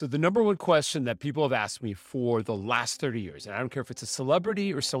So the number one question that people have asked me for the last 30 years, and I don't care if it's a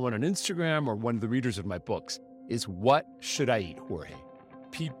celebrity or someone on Instagram or one of the readers of my books, is what should I eat, Jorge?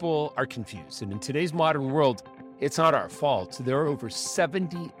 People are confused. And in today's modern world, it's not our fault. There are over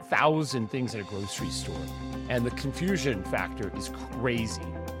 70,000 things at a grocery store. And the confusion factor is crazy.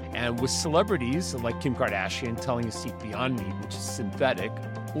 And with celebrities like Kim Kardashian telling us to eat Beyond Meat, which is synthetic,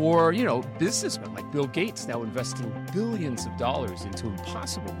 or, businessmen like Bill Gates now investing billions of dollars into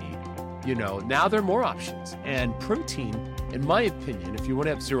Impossible Meat, now there are more options. And protein, in my opinion, if you want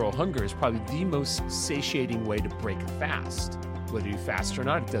to have zero hunger, is probably the most satiating way to break a fast. Whether you fast or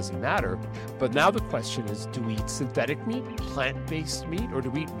not, it doesn't matter. But now the question is, do we eat synthetic meat, plant-based meat, or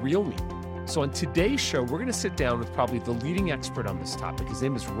do we eat real meat? So on today's show, we're going to sit down with probably the leading expert on this topic. His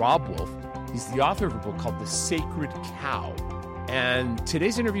name is Robb Wolf. He's the author of a book called The Sacred Cow. And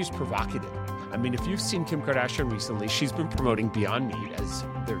today's interview is provocative. I mean, if you've seen Kim Kardashian recently, she's been promoting Beyond Meat as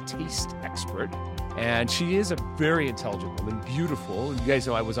their taste expert. And she is a very intelligent woman, beautiful. And you guys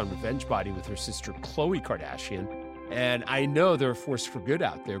know I was on Revenge Body with her sister, Khloe Kardashian. And I know they're a force for good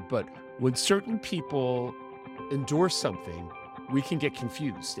out there. But when certain people endorse something, we can get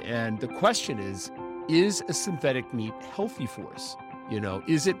confused. And the question is a synthetic meat healthy for us?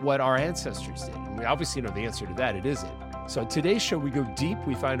 Is it what our ancestors did? And we obviously know the answer to that. It isn't. So on today's show, we go deep.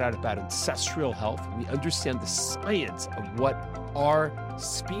 We find out about ancestral health. We understand the science of what our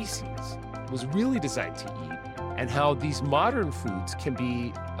species was really designed to eat and how these modern foods can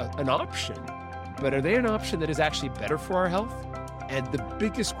be an option. But are they an option that is actually better for our health? And the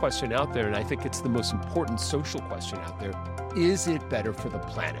biggest question out there, and I think it's the most important social question out there, is it better for the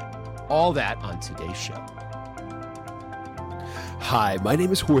planet? All that on today's show. Hi, my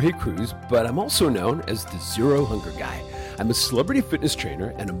name is Jorge Cruz, but I'm also known as the Zero Hunger Guy. I'm a celebrity fitness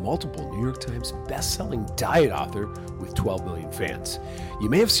trainer and a multiple New York Times best-selling diet author with 12 million fans. You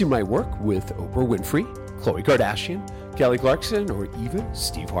may have seen my work with Oprah Winfrey, Khloe Kardashian, Kelly Clarkson, or even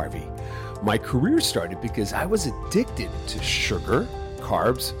Steve Harvey. My career started because I was addicted to sugar,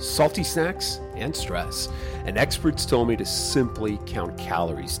 carbs, salty snacks, and stress. And experts told me to simply count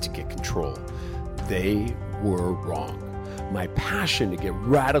calories to get control. They were wrong. My passion to get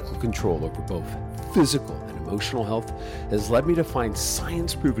radical control over both physical and emotional health has led me to find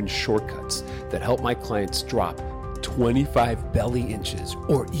science-proven shortcuts that help my clients drop 25 belly inches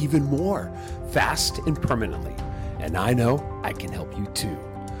or even more, fast and permanently. And I know I can help you too.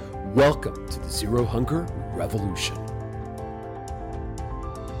 Welcome to the Zero Hunger Revolution.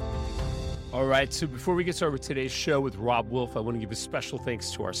 All right, so before we get started with today's show with Robb Wolf, I want to give a special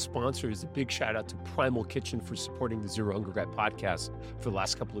thanks to our sponsors. A big shout out to Primal Kitchen for supporting the Zero Hunger Guy podcast for the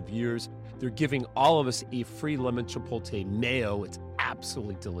last couple of years. They're giving all of us a free lemon chipotle mayo. It's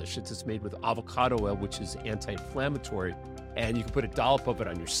absolutely delicious. It's made with avocado oil, which is anti-inflammatory, and you can put a dollop of it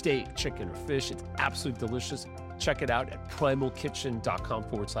on your steak, chicken, or fish. It's absolutely delicious. Check it out at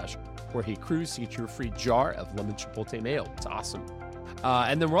primalkitchen.com/Jorge Cruz to get your free jar of lemon chipotle mayo. It's awesome.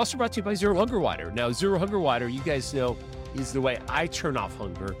 And then we're also brought to you by Zero Hunger Water. Now, Zero Hunger Water, you guys know, is the way I turn off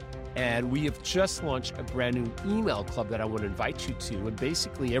hunger. And we have just launched a brand new email club that I want to invite you to. And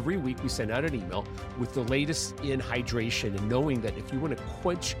basically, every week we send out an email with the latest in hydration and knowing that if you want to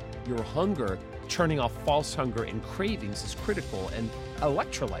quench your hunger, turning off false hunger and cravings is critical. And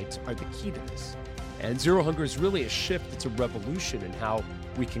electrolytes are the key to this. And Zero Hunger is really a shift. It's a revolution in how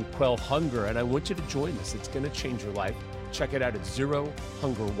we can quell hunger. And I want you to join this. It's going to change your life. Check it out at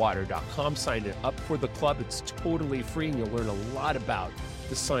zerohungerwater.com. Sign it up for the club. It's totally free, and you'll learn a lot about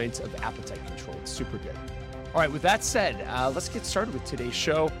the science of appetite control. It's super good. All right, with that said, let's get started with today's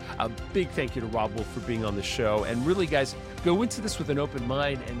show. A big thank you to Robb Wolf for being on the show. And really, guys, go into this with an open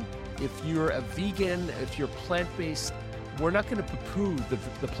mind. And if you're a vegan, if you're plant-based, we're not going to poo-poo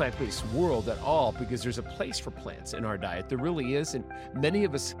the plant-based world at all because there's a place for plants in our diet. There really is, and many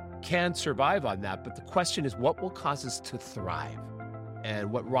of us can survive on that. But the question is, what will cause us to thrive?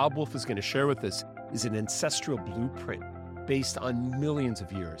 And what Robb Wolf is going to share with us is an ancestral blueprint based on millions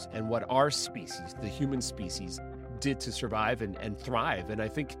of years and what our species, the human species, did to survive and thrive. And I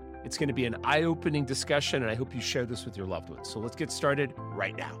think it's going to be an eye-opening discussion, and I hope you share this with your loved ones. So let's get started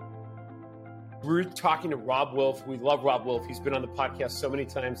right now. We're talking to Robb Wolf. We love Robb Wolf. He's been on the podcast so many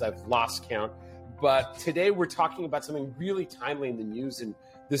times, I've lost count. But today we're talking about something really timely in the news, and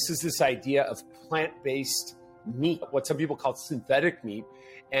this is this idea of plant-based meat, what some people call synthetic meat.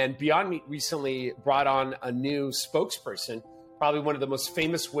 And Beyond Meat recently brought on a new spokesperson, probably one of the most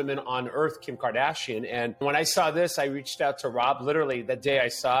famous women on earth, Kim Kardashian. And when I saw this, I reached out to Robb literally the day I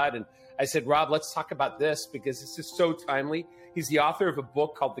saw it. And I said, Robb, let's talk about this because this is so timely. He's the author of a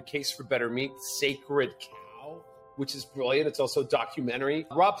book called The Case for Better Meat, Sacred Cow, which is brilliant. It's also a documentary.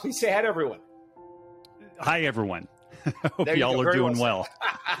 Rob, please say hi to everyone. Hi, everyone. Hope y'all are doing well.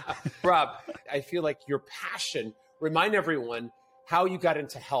 Rob, I feel like your passion, remind everyone how you got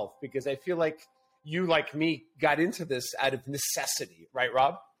into health, because I feel like you, like me, got into this out of necessity, right,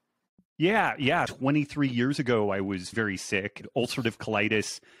 Rob? Yeah. 23 years ago, I was very sick, ulcerative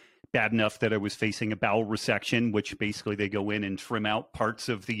colitis, bad enough that I was facing a bowel resection, which basically they go in and trim out parts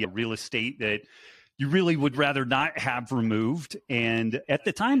of the real estate that you really would rather not have removed. And at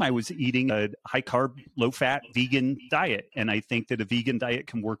the time, I was eating a high carb, low fat vegan diet. And I think that a vegan diet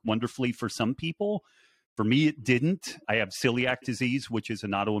can work wonderfully for some people. For me, it didn't. I have celiac disease, which is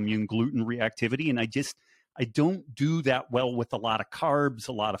an autoimmune gluten reactivity. And I don't do that well with a lot of carbs,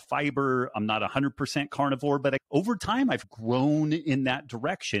 a lot of fiber. I'm not 100% carnivore, but over time, I've grown in that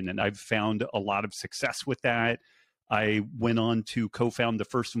direction and I've found a lot of success with that. I went on to co-found the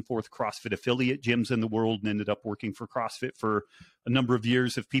first and fourth CrossFit affiliate gyms in the world and ended up working for CrossFit for a number of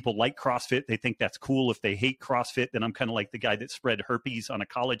years. If people like CrossFit, they think that's cool. If they hate CrossFit, then I'm kind of like the guy that spread herpes on a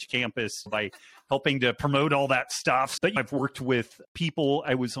college campus by helping to promote all that stuff. But I've worked with people.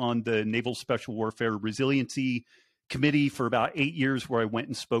 I was on the Naval Special Warfare Resiliency Committee for about 8 years, where I went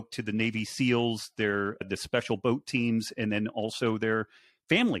and spoke to the Navy SEALs, the special boat teams, and then also their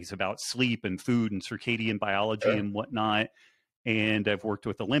families about sleep and food and circadian biology and whatnot. And I've worked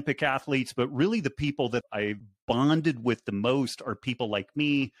with Olympic athletes, but really the people that I bonded with the most are people like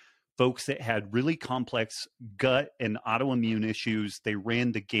me, folks that had really complex gut and autoimmune issues. They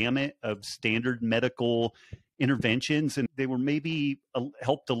ran the gamut of standard medical interventions, and they were maybe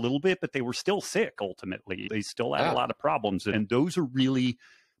helped a little bit, but they were still sick ultimately. They still had a lot of problems. And those are really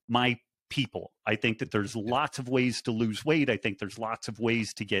my people. I think that there's lots of ways to lose weight. I think there's lots of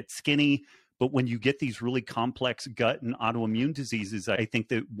ways to get skinny. But when you get these really complex gut and autoimmune diseases, I think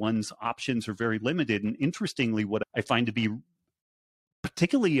that one's options are very limited. And interestingly, what I find to be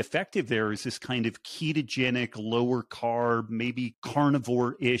particularly effective there is this kind of ketogenic, lower carb, maybe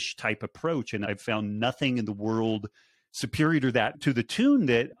carnivore-ish type approach. And I've found nothing in the world superior to that, to the tune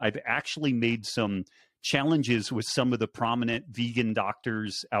that I've actually made some challenges with some of the prominent vegan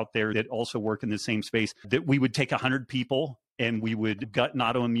doctors out there that also work in the same space, that we would take 100 people and we would gut and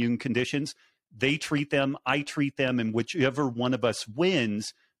autoimmune conditions. They treat them, I treat them, and whichever one of us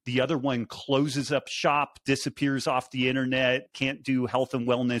wins, the other one closes up shop, disappears off the internet, can't do health and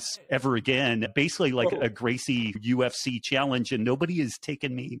wellness ever again. Basically like a Gracie UFC challenge, and nobody's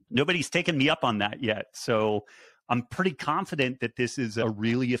taken me up on that yet. So I'm pretty confident that this is a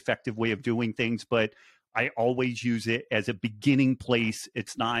really effective way of doing things, but I always use it as a beginning place.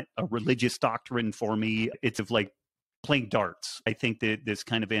 It's not a religious doctrine for me. It's of like playing darts. I think that this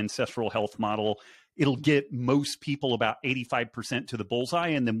kind of ancestral health model, it'll get most people about 85% to the bullseye,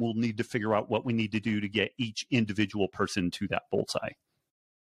 and then we'll need to figure out what we need to do to get each individual person to that bullseye.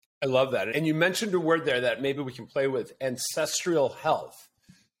 I love that. And you mentioned a word there that maybe we can play with, ancestral health.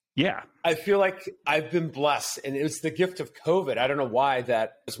 Yeah. I feel like I've been blessed, and it was the gift of COVID. I don't know why,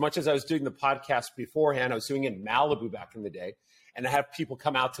 that as much as I was doing the podcast beforehand, I was doing it in Malibu back in the day, and I have people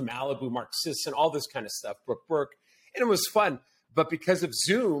come out to Malibu, Mark Sisson, all this kind of stuff, Brooke Burke, and it was fun. But because of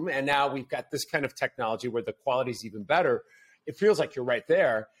Zoom, and now we've got this kind of technology where the quality is even better, it feels like you're right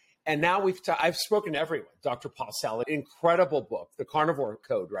there. And now I've spoken to everyone. Dr. Paul Sally, incredible book, The Carnivore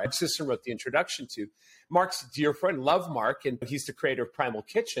Code, right? Sisson wrote the introduction to. Mark's a dear friend, love Mark, and he's the creator of Primal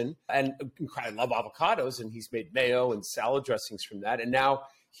Kitchen. And I love avocados, and he's made mayo and salad dressings from that. And now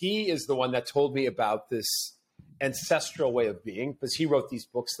he is the one that told me about this ancestral way of being, because he wrote these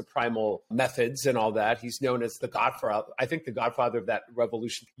books, The Primal Methods and all that. He's known as the godfather, I think the godfather of that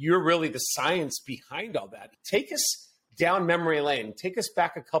revolution. You're really the science behind all that. Take us down memory lane. Take us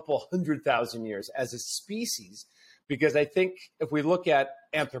back a couple 100,000 years as a species, because I think if we look at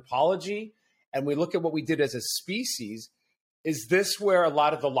anthropology and we look at what we did as a species, is this where a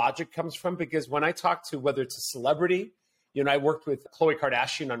lot of the logic comes from? Because when I talk to, whether it's a celebrity, I worked with Khloe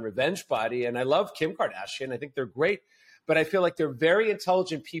Kardashian on Revenge Body, and I love Kim Kardashian. I think they're great, but I feel like they're very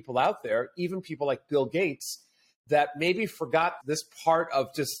intelligent people out there, even people like Bill Gates, that maybe forgot this part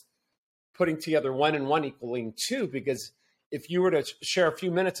of just putting together 1 and 1 equaling 2, because if you were to share a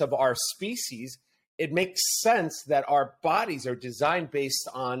few minutes of our species, it makes sense that our bodies are designed based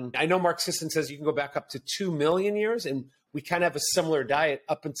on, I know Mark Sisson says you can go back up to 2 million years, and we kind of have a similar diet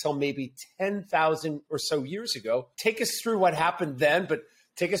up until maybe 10,000 or so years ago. Take us through what happened then, but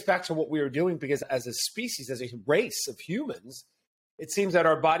take us back to what we were doing, because as a species, as a race of humans, it seems that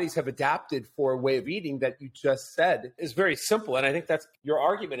our bodies have adapted for a way of eating that you just said is very simple. And I think that's your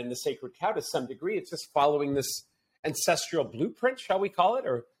argument in The Sacred Cow to some degree. It's just following this ancestral blueprint, shall we call it,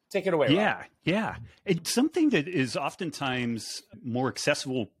 or Take it away, Rob. Yeah. It's something that is oftentimes more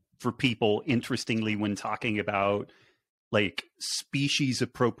accessible for people, interestingly, when talking about like species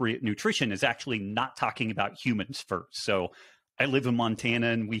appropriate nutrition, is actually not talking about humans first. So I live in Montana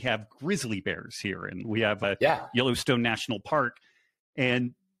and we have grizzly bears here, and we have a Yellowstone National Park.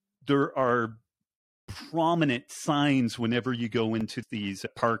 And there are prominent signs whenever you go into these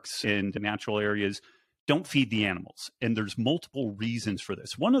parks and natural areas: don't feed the animals. And there's multiple reasons for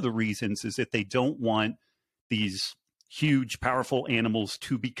this. One of the reasons is that they don't want these huge, powerful animals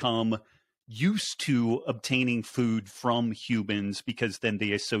to become used to obtaining food from humans, because then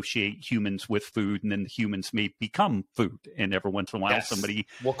they associate humans with food, and then the humans may become food. And every once in a while, somebody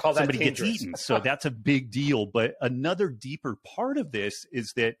gets eaten. So that's a big deal. But another deeper part of this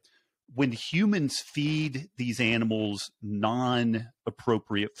is that when humans feed these animals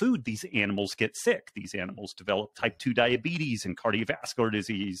non-appropriate food, these animals get sick. These animals develop type 2 diabetes and cardiovascular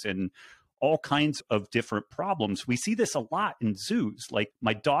disease and all kinds of different problems. We see this a lot in zoos. Like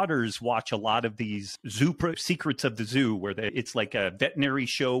my daughters watch a lot of these Secrets of the Zoo, where it's like a veterinary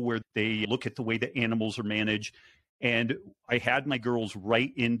show where they look at the way the animals are managed. And I had my girls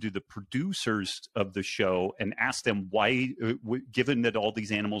write into the producers of the show and ask them why, given that all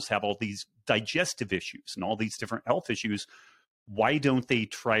these animals have all these digestive issues and all these different health issues, why don't they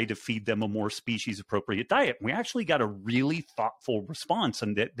try to feed them a more species appropriate diet? And we actually got a really thoughtful response,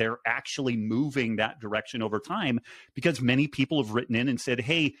 and that they're actually moving that direction over time, because many people have written in and said,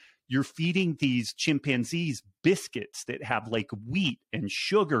 hey, you're feeding these chimpanzees biscuits that have like wheat and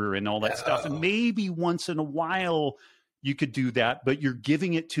sugar and all that stuff. And maybe once in a while you could do that, but you're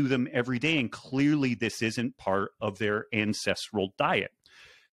giving it to them every day. And clearly this isn't part of their ancestral diet.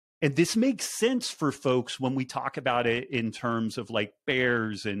 And this makes sense for folks when we talk about it in terms of like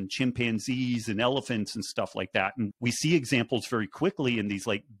bears and chimpanzees and elephants and stuff like that. And we see examples very quickly in these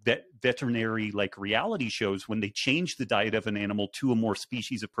like veterinary like reality shows when they change the diet of an animal to a more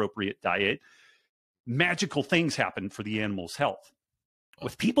species appropriate diet. Magical things happen for the animal's health.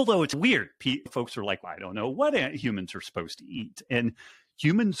 With people, though, it's weird. Folks are like, well, I don't know what humans are supposed to eat. And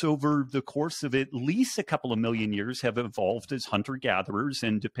humans, over the course of at least a couple of million years, have evolved as hunter-gatherers.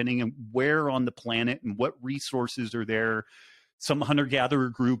 And depending on where on the planet and what resources are there, some hunter-gatherer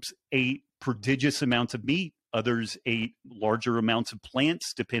groups ate prodigious amounts of meat. Others ate larger amounts of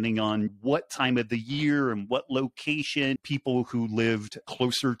plants, depending on what time of the year and what location. People who lived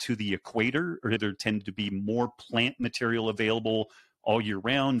closer to the equator, or there tended to be more plant material available all year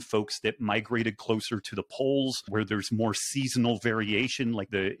round. Folks that migrated closer to the poles, where there's more seasonal variation,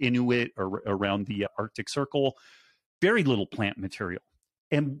 like the Inuit or around the Arctic Circle, very little plant material.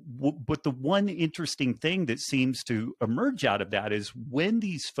 But the one interesting thing that seems to emerge out of that is when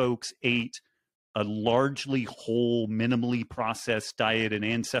these folks ate a largely whole, minimally processed diet, an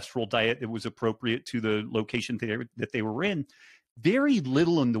ancestral diet that was appropriate to the location that they were in, very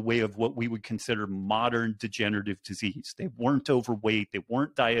little in the way of what we would consider modern degenerative disease. They weren't overweight. They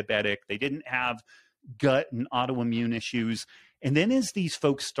weren't diabetic. They didn't have gut and autoimmune issues. And then as these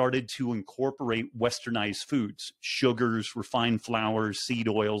folks started to incorporate westernized foods, sugars, refined flours, seed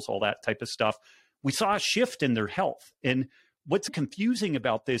oils, all that type of stuff, we saw a shift in their health. And what's confusing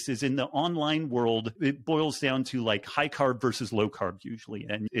about this is in the online world, it boils down to like high carb versus low carb usually.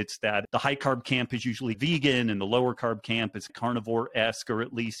 And it's that the high carb camp is usually vegan and the lower carb camp is carnivore-esque or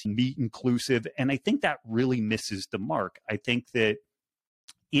at least meat inclusive. And I think that really misses the mark. I think that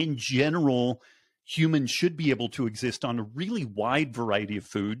in general, humans should be able to exist on a really wide variety of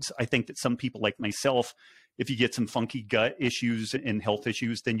foods. I think that some people like myself, if you get some funky gut issues and health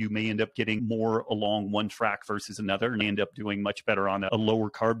issues, then you may end up getting more along one track versus another and end up doing much better on a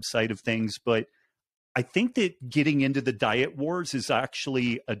lower carb side of things. But I think that getting into the diet wars is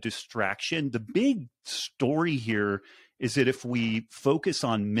actually a distraction. The big story here is that if we focus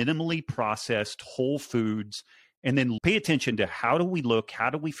on minimally processed whole foods and then pay attention to how do we look, how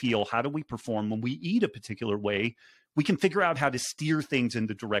do we feel, how do we perform when we eat a particular way, we can figure out how to steer things in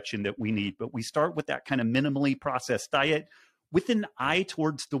the direction that we need. But we start with that kind of minimally processed diet with an eye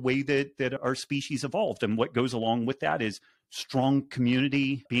towards the way that our species evolved. And what goes along with that is strong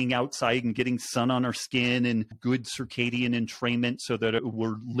community, being outside and getting sun on our skin, and good circadian entrainment so that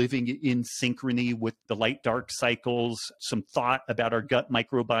we're living in synchrony with the light-dark cycles, some thought about our gut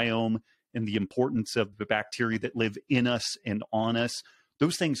microbiome and the importance of the bacteria that live in us and on us.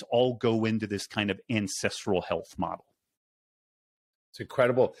 Those things all go into this kind of ancestral health model. It's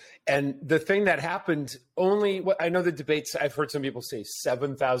incredible. And the thing that happened I know the debates, I've heard some people say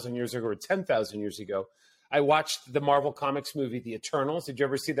 7,000 years ago or 10,000 years ago. I watched the Marvel Comics movie, The Eternals. Did you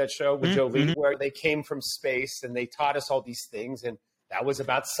ever see that show with Joe Lee, where they came from space and they taught us all these things? And That was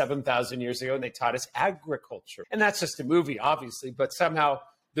about 7,000 years ago, and they taught us agriculture. And that's just a movie, obviously, but somehow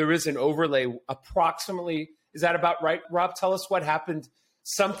there is an overlay approximately. Is that about right, Rob? Tell us what happened.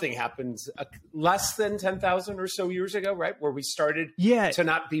 Something happened less than 10,000 or so years ago, right? Where we started to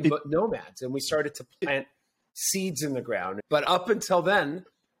not be nomads, and we started to plant seeds in the ground. But up until then,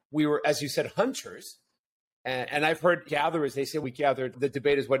 we were, as you said, hunters. And I've heard gatherers, they say we gathered, the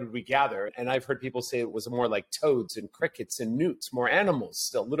debate is what did we gather? And I've heard people say it was more like toads and crickets and newts, more animals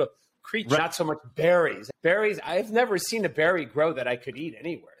still, little creatures, not so much berries. Berries, I've never seen a berry grow that I could eat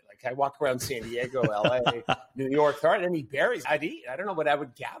anywhere. Like I walk around San Diego, LA, New York, there aren't any berries I'd eat. I don't know what I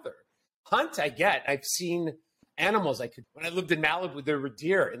would gather. Hunt, I get. I've seen animals I could, when I lived in Malibu, there were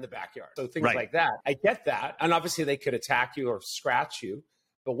deer in the backyard. So things like that. I get that. And obviously they could attack you or scratch you.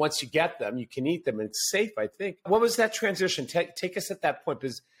 But once you get them, you can eat them and it's safe, I think. What was that transition? Take us at that point.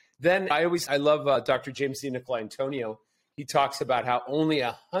 Because then I love Dr. James DiNicolantonio. He talks about how only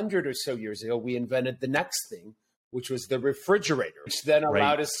 100 or so years ago, we invented the next thing, which was the refrigerator, which then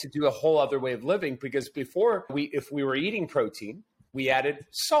allowed us to do a whole other way of living. Because before, if we were eating protein, we added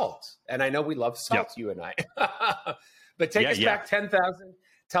salt. And I know we love salt, you and I. But take us back 10,000.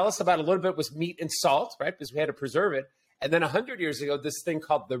 Tell us about a little bit was meat and salt, right? Because we had to preserve it. And then 100 years ago, this thing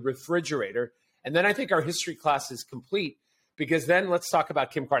called the refrigerator. And then I think our history class is complete because then let's talk about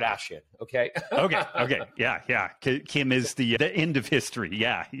Kim Kardashian, okay? Okay. Yeah. Kim is the end of history.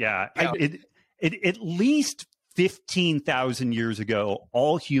 Yeah. At least 15,000 years ago,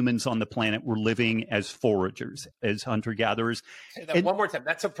 all humans on the planet were living as foragers, as hunter-gatherers. Say that one more time.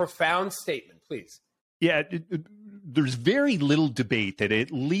 That's a profound statement, please. Yeah, there's very little debate that at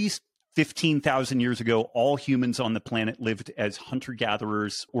least 15,000 years ago, all humans on the planet lived as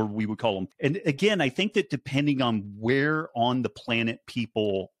hunter-gatherers, or we would call them. And again, I think that depending on where on the planet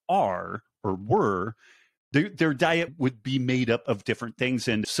people are or were, their diet would be made up of different things.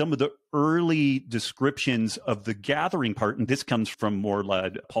 And some of the early descriptions of the gathering part, and this comes from more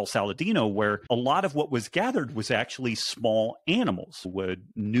like Paul Saladino, where a lot of what was gathered was actually small animals, with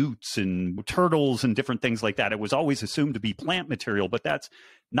newts and turtles and different things like that. It was always assumed to be plant material, but that's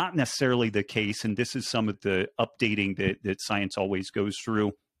not necessarily the case. And this is some of the updating that science always goes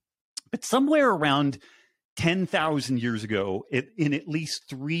through. But somewhere around 10,000 years ago, in at least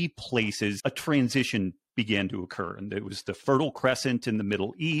 3 places, a transition began to occur. And it was the Fertile Crescent in the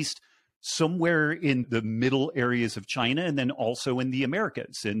Middle East, somewhere in the middle areas of China, and then also in the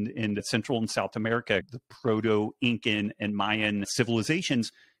Americas, in Central and South America, the Proto-Incan and Mayan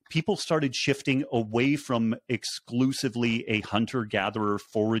civilizations. People started shifting away from exclusively a hunter-gatherer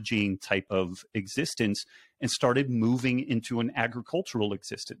foraging type of existence and started moving into an agricultural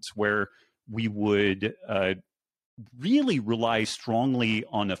existence where we would really rely strongly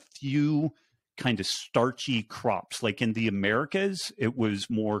on a few kind of starchy crops. Like in the Americas, it was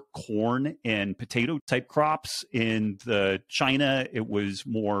more corn and potato type crops. In China, it was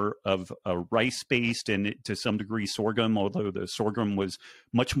more of a rice-based and to some degree sorghum, although the sorghum was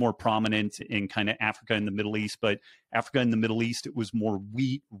much more prominent in kind of Africa and the Middle East. But Africa and the Middle East, it was more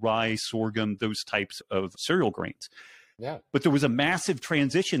wheat, rye, sorghum, those types of cereal grains. Yeah. But there was a massive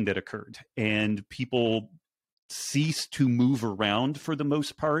transition that occurred and people ceased to move around for the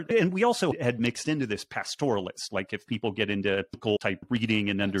most part. And we also had mixed into this pastoralists. Like if people get into type reading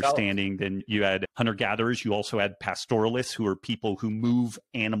and understanding, then you had hunter-gatherers. You also had pastoralists, who are people who move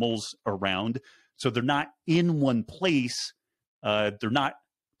animals around. So they're not in one place.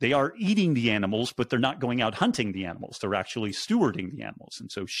 They are eating the animals, but they're not going out hunting the animals. They're actually stewarding the animals. And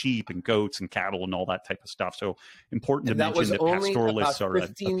so sheep and goats and cattle and all that type of stuff. So important to mention that pastoralists are a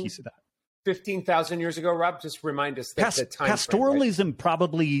piece of that. 15,000 years ago, Rob, just remind us that the time pastoralism frame, right?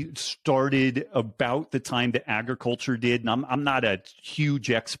 Probably started about the time that agriculture did. And I'm not a huge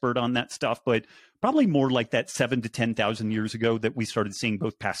expert on that stuff, but probably more like that 7,000 to 10,000 years ago that we started seeing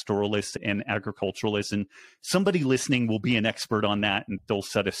both pastoralists and agriculturalists. And somebody listening will be an expert on that, and they'll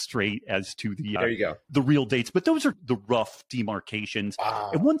set us straight as to the real dates. But those are the rough demarcations. Wow.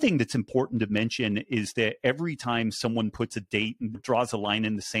 And one thing that's important to mention is that every time someone puts a date and draws a line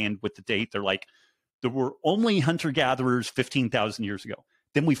in the sand with the date, they're like, there were only hunter-gatherers 15,000 years ago.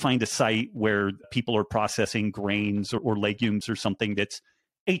 Then we find a site where people are processing grains or legumes or something that's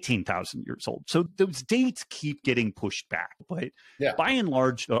 18,000 years old. So those dates keep getting pushed back. But by and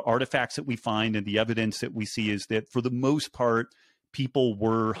large, the artifacts that we find and the evidence that we see is that for the most part, people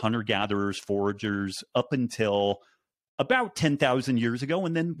were hunter-gatherers, foragers up until about 10,000 years ago.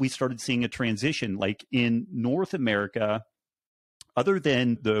 And then we started seeing a transition. Like in North America, other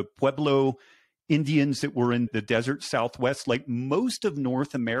than the Pueblo Indians that were in the desert Southwest, like most of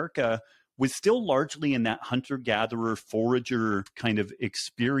North America was still largely in that hunter-gatherer, forager kind of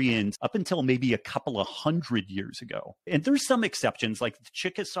experience up until maybe a couple of 100 years ago. And there's some exceptions, like the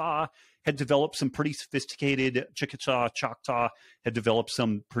Chickasaw had developed some pretty sophisticated, Choctaw had developed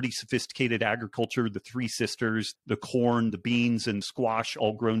some pretty sophisticated agriculture. The Three Sisters, the corn, the beans, and squash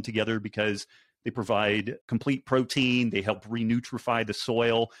all grown together because they provide complete protein. They help renutrify the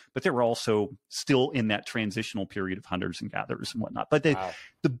soil, but they were also still in that transitional period of hunters and gatherers and whatnot. But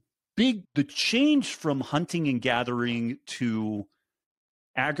the change from hunting and gathering to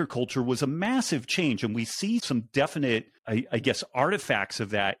agriculture was a massive change. And we see some definite, I guess, artifacts of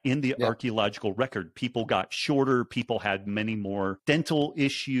that in the archaeological record. People got shorter. People had many more dental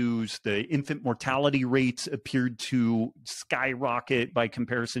issues. The infant mortality rates appeared to skyrocket by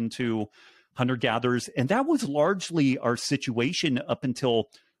comparison to hunter-gatherers. And that was largely our situation up until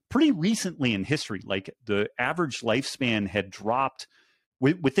pretty recently in history. Like the average lifespan had dropped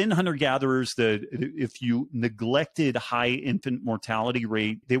within hunter-gatherers. If you neglected high infant mortality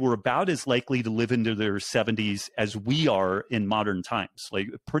rate, they were about as likely to live into their 70s as we are in modern times. Like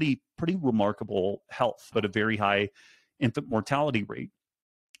pretty remarkable health, but a very high infant mortality rate.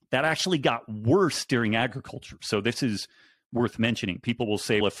 That actually got worse during agriculture. So this is worth mentioning. People will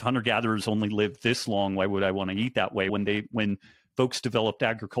say, well, if hunter-gatherers only lived this long, why would I want to eat that way? When folks developed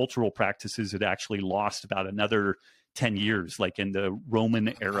agricultural practices, it actually lost about another 10 years. Like in the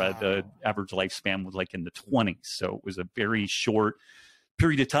Roman era, the average lifespan was like in the 20s. So it was a very short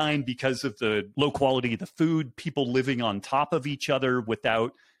period of time because of the low quality of the food, people living on top of each other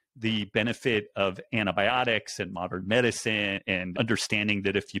without the benefit of antibiotics and modern medicine, and understanding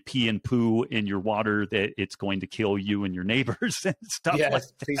that if you pee and poo in your water, that it's going to kill you and your neighbors and stuff like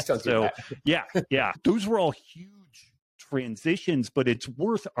that. Please don't do that. Yeah. Those were all huge transitions, but it's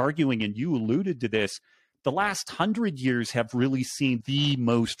worth arguing, and you alluded to this, the last 100 years have really seen the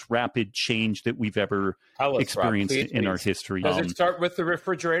most rapid change that we've ever experienced in our history. Does it start with the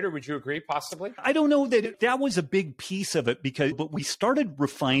refrigerator? Would you agree, possibly? I don't know that was a big piece of it, but we started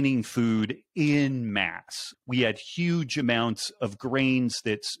refining food in mass. We had huge amounts of grains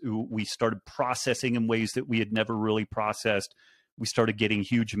that we started processing in ways that we had never really processed. We started getting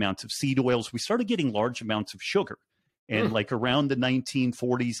huge amounts of seed oils. We started getting large amounts of sugar. And like around the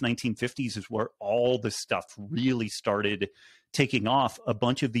 1940s, 1950s is where all this stuff really started taking off. A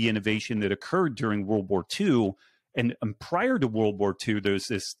bunch of the innovation that occurred during World War II. And prior to World War II, there's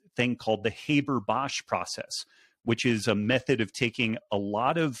this thing called the Haber-Bosch process, which is a method of taking a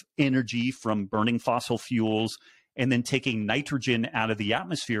lot of energy from burning fossil fuels and then taking nitrogen out of the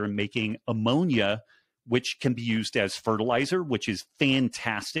atmosphere and making ammonia, which can be used as fertilizer, which is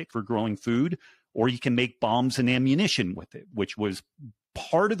fantastic for growing food. Or you can make bombs and ammunition with it, which was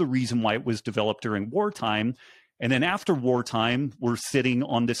part of the reason why it was developed during wartime. And then after wartime, we're sitting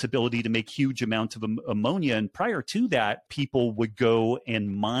on this ability to make huge amounts of ammonia. And prior to that, people would go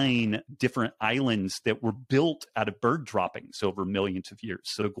and mine different islands that were built out of bird droppings over millions of years.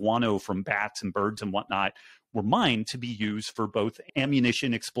 So guano from bats and birds and whatnot were mined to be used for both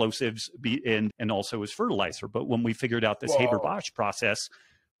ammunition, explosives, and also as fertilizer. But when we figured out this Haber-Bosch process,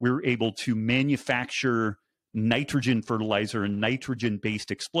 we were able to manufacture nitrogen fertilizer and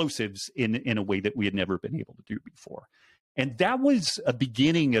nitrogen-based explosives in a way that we had never been able to do before. And that was a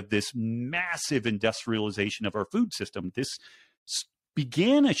beginning of this massive industrialization of our food system. This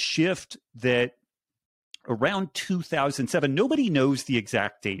began a shift that around 2007, nobody knows the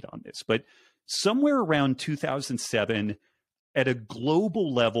exact date on this, but somewhere around 2007, at a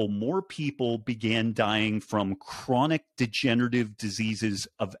global level, more people began dying from chronic degenerative diseases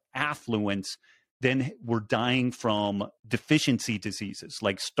of affluence than were dying from deficiency diseases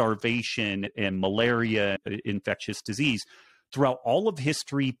like starvation and malaria, infectious disease. Throughout all of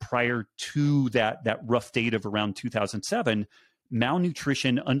history prior to that rough date of around 2007,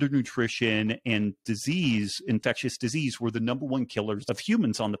 malnutrition, undernutrition, and disease, infectious disease, were the number one killers of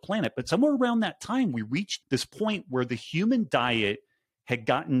humans on the planet. But somewhere around that time, we reached this point where the human diet had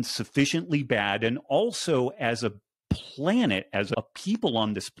gotten sufficiently bad. And also as a planet, as a people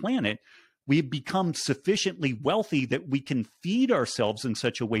on this planet, we have become sufficiently wealthy that we can feed ourselves in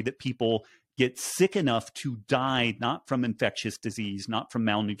such a way that people get sick enough to die, not from infectious disease, not from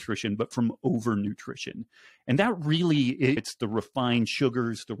malnutrition, but from overnutrition. And that really, it's the refined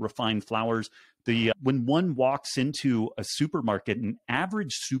sugars, the refined flours. When one walks into a supermarket, an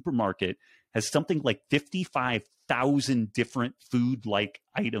average supermarket has something like 55,000 different food-like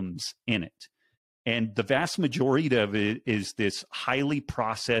items in it. And the vast majority of it is this highly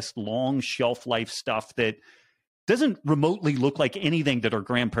processed, long shelf life stuff that doesn't remotely look like anything that our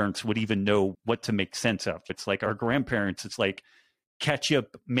grandparents would even know what to make sense of. It's like our grandparents, it's like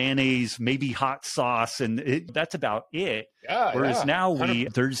ketchup, mayonnaise, maybe hot sauce, and that's about it. Whereas now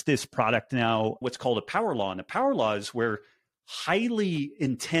there's this product now, what's called a power law. And a power law is where highly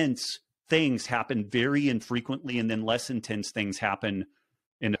intense things happen very infrequently, and then less intense things happen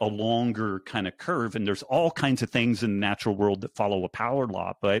in a longer kind of curve. And there's all kinds of things in the natural world that follow a power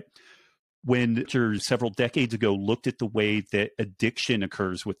law. But when several decades ago looked at the way that addiction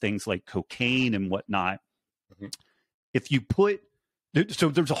occurs with things like cocaine and whatnot, if you put, so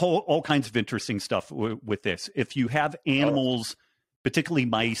there's all kinds of interesting stuff with this. If you have animals, particularly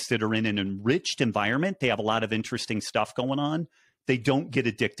mice that are in an enriched environment, they have a lot of interesting stuff going on. They don't get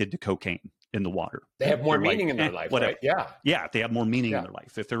addicted to cocaine in the water. They have more meaning in their life, right? Yeah, they have more meaning in their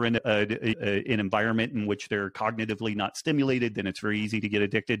life. If they're in an environment in which they're cognitively not stimulated, then it's very easy to get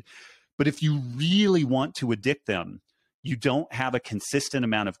addicted. But if you really want to addict them, you don't have a consistent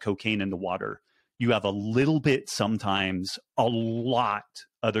amount of cocaine in the water. You have a little bit sometimes, a lot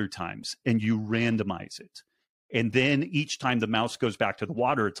other times, and you randomize it. And then each time the mouse goes back to the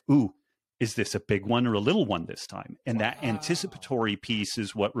water, it's, ooh, is this a big one or a little one this time? And that anticipatory piece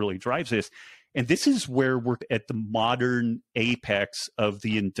is what really drives this. And this is where we're at the modern apex of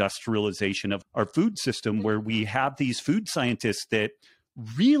the industrialization of our food system, where we have these food scientists that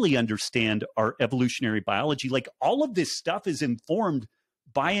really understand our evolutionary biology. Like, all of this stuff is informed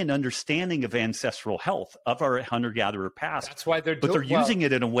by an understanding of ancestral health of our hunter-gatherer past. That's why they're using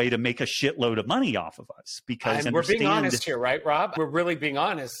it in a way to make a shitload of money off of us. Because we're being honest here, right, Rob? We're really being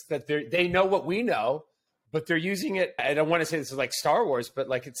honest that they know what we know, but they're using it. I don't want to say this is like Star Wars, but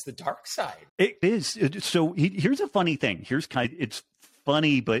like it's the dark side. It is. So here's a funny thing. It's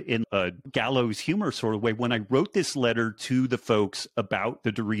funny, but in a gallows humor sort of way. When I wrote this letter to the folks about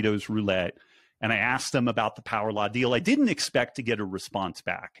the Doritos roulette, and I asked them about the power law deal, I didn't expect to get a response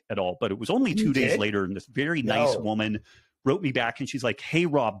back at all. But it was only 2 days later, and this very nice woman wrote me back, and she's like, "Hey,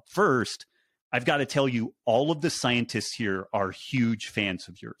 Rob, first, I've got to tell you, all of the scientists here are huge fans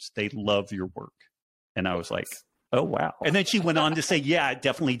of yours. They love your work." And I was like, oh, wow. And then she went on to say, yeah, it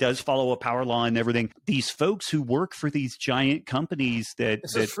definitely does follow a power law and everything. These folks who work for these giant companies this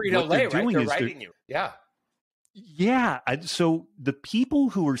is Frito-Lay, right? They're writing you. Yeah. Yeah. So the people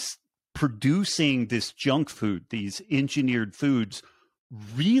who are producing this junk food, these engineered foods,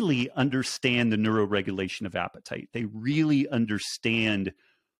 really understand the neuroregulation of appetite. They really understand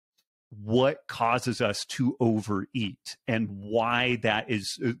what causes us to overeat and why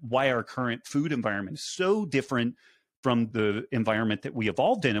our current food environment is so different from the environment that we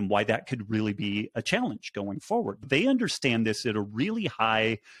evolved in, and why that could really be a challenge going forward. They understand this at a really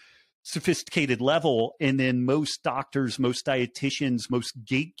high, sophisticated level. And then most doctors, most dietitians, most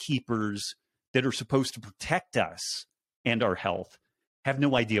gatekeepers that are supposed to protect us and our health have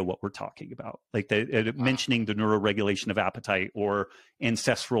no idea what we're talking about. Like mentioning the neuroregulation of appetite or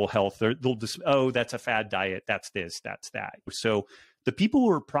ancestral health, they'll just, oh, that's a fad diet. That's this, that's that. So the people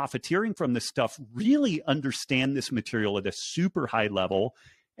who are profiteering from this stuff really understand this material at a super high level.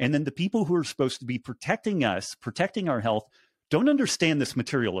 And then the people who are supposed to be protecting us, protecting our health, don't understand this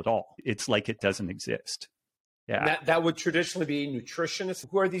material at all. It's like it doesn't exist. Yeah. That would traditionally be nutritionists.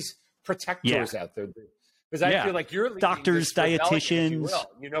 Who are these protectors out there? Because I feel like you're doctors, dietitians.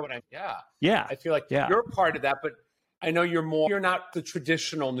 You know what Yeah. I feel like you're part of that, but I know you're not the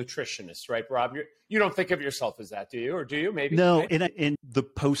traditional nutritionist, right, Rob? You don't think of yourself as that, do you? Or do you? Maybe. No, in the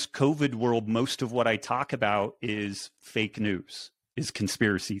post-COVID world, most of what I talk about is fake news, is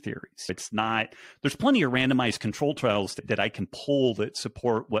conspiracy theories. It's not, there's plenty of randomized control trials that I can pull that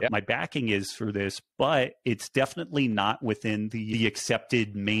support what my backing is for this, but it's definitely not within the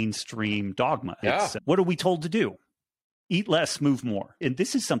accepted mainstream dogma. It's, what are we told to do? Eat less, move more. And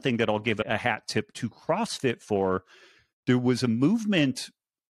this is something that I'll give a hat tip to CrossFit for. There was a movement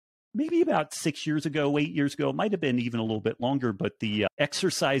maybe about 6 years ago, 8 years ago, it might have been even a little bit longer, but the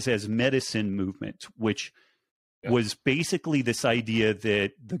exercise as medicine movement, which was basically this idea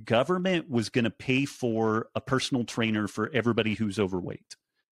that the government was going to pay for a personal trainer for everybody who's overweight,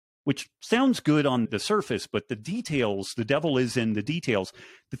 which sounds good on the surface, but the details, the devil is in the details.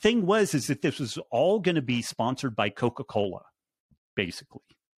 The thing is that this was all going to be sponsored by Coca-Cola, basically.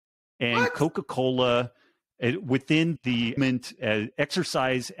 And Coca-Cola, within the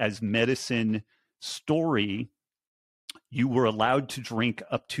exercise as medicine story, you were allowed to drink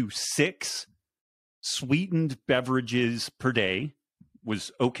up to 6 sweetened beverages per day,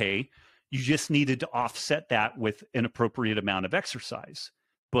 was okay. You just needed to offset that with an appropriate amount of exercise.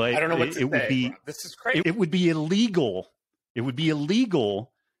 But I don't know what to say. This is crazy. It would be illegal. It would be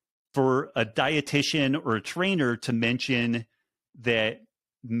illegal for a dietitian or a trainer to mention that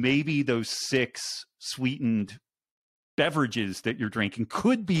maybe those 6 sweetened beverages that you're drinking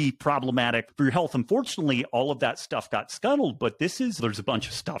could be problematic for your health. Unfortunately, all of that stuff got scuttled, but there's a bunch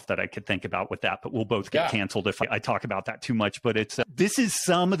of stuff that I could think about with that, but we'll both get canceled if I talk about that too much. But this is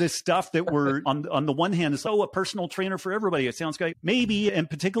some of the stuff that we're on the one hand is, a personal trainer for everybody. It sounds like maybe, and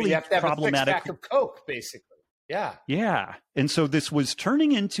particularly you have to have problematic. A six-pack of Coke, basically. Yeah. Yeah. And so this was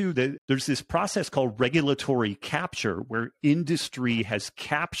turning into there's this process called regulatory capture where industry has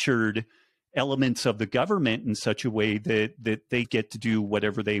captured elements of the government in such a way that they get to do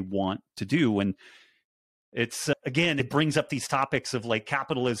whatever they want to do. And it's, again, it brings up these topics of like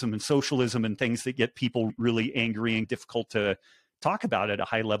capitalism and socialism and things that get people really angry and difficult to talk about at a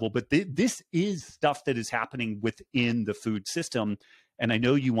high level. But this is stuff that is happening within the food system. And I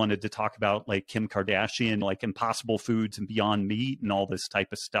know you wanted to talk about like Kim Kardashian, like Impossible Foods and Beyond Meat and all this type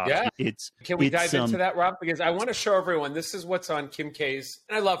of stuff. Yeah. Can we dive into that, Rob? Because I want to show everyone, this is what's on Kim K's.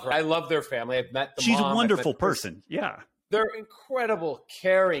 And I love her. I love their family. I've met the She's mom. A wonderful person. Yeah. They're incredible,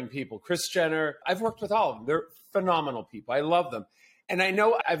 caring people. Kris Jenner, I've worked with all of them. They're phenomenal people. I love them. And I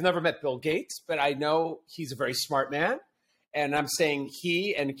know I've never met Bill Gates, but I know he's a very smart man. And I'm saying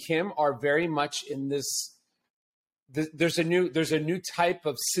he and Kim are very much in this. There's a new type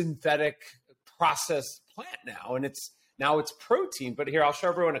of synthetic processed plant now, and it's protein. But here, I'll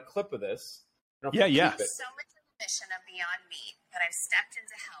show everyone a clip of this. Yeah. So much of the mission of Beyond Meat that I've stepped in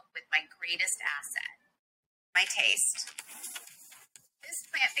to help with my greatest asset, my taste. This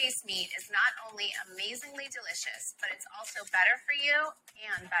plant-based meat is not only amazingly delicious, but it's also better for you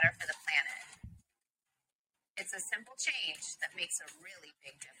and better for the planet. It's a simple change that makes a really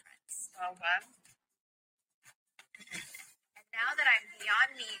big difference. Okay. And now that I'm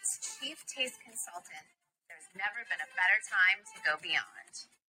Beyond Meat's chief taste consultant, there's never been a better time to go beyond.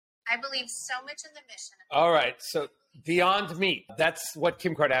 I believe so much in the mission. All right, so Beyond Meat, that's what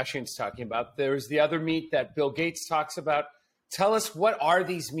Kim Kardashian's talking about. There's the other meat that Bill Gates talks about. Tell us, what are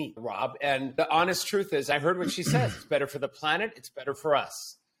these meat, Rob? And the honest truth is, I heard what she says. It's better for the planet. It's better for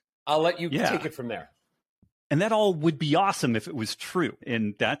us. I'll let you take it from there. And that all would be awesome if it was true.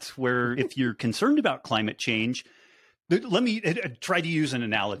 And that's where, if you're concerned about climate change, let me try to use an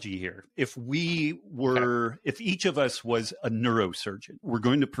analogy here. If each of us was a neurosurgeon, we're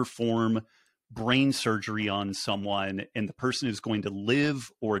going to perform brain surgery on someone, and the person is going to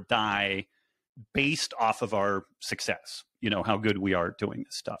live or die based off of our success, how good we are at doing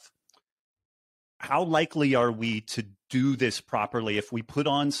this stuff. How likely are we to do this properly if we put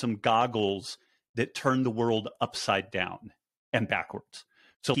on some goggles that turn the world upside down and backwards?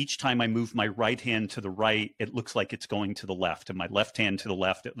 So each time I move my right hand to the right, it looks like it's going to the left, and my left hand to the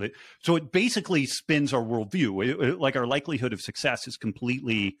left. So it basically spins our worldview. Like our likelihood of success is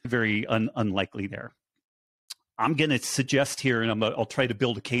completely very unlikely there. I'm going to suggest here, and I'll try to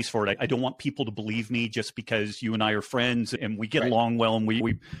build a case for it. I don't want people to believe me just because you and I are friends and we get along well and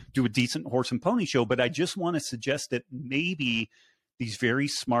we do a decent horse and pony show. But I just want to suggest that maybe these very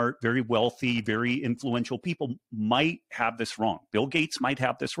smart, very wealthy, very influential people might have this wrong. Bill Gates might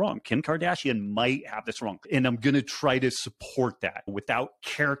have this wrong. Kim Kardashian might have this wrong. And I'm going to try to support that without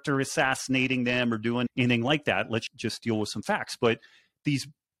character assassinating them or doing anything like that. Let's just deal with some facts. But these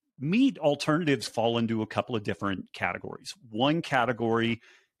meat alternatives fall into a couple of different categories. One category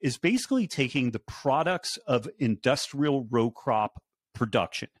is basically taking the products of industrial row crop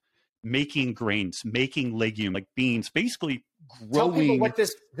production, making grains, making legume like beans, basically growing. Tell people what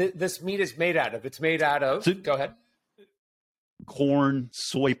this meat is made out of. It's made out of, go ahead. Corn,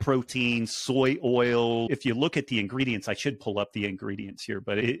 soy protein, soy oil. If you look at the ingredients, I should pull up the ingredients here,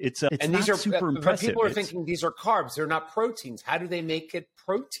 but it's and these not are super impressive. People are thinking these are carbs. They're not proteins. How do they make it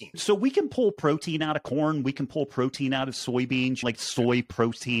protein? So we can pull protein out of corn. We can pull protein out of soybeans, like soy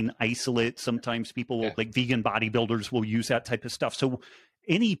protein isolate. Sometimes people, like vegan bodybuilders, will use that type of stuff. So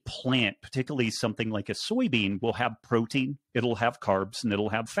any plant, particularly something like a soybean, will have protein, it'll have carbs, and it'll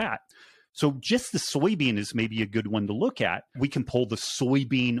have fat. So just the soybean is maybe a good one to look at. We can pull the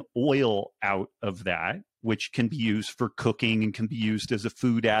soybean oil out of that, which can be used for cooking and can be used as a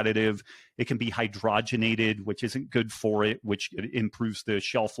food additive. It can be hydrogenated, which isn't good for it, which improves the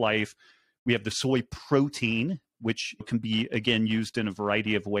shelf life. We have the soy protein, which can be, again, used in a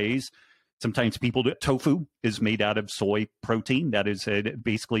variety of ways. Sometimes tofu is made out of soy protein. That is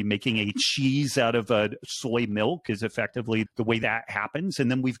basically making a cheese out of soy milk is effectively the way that happens. And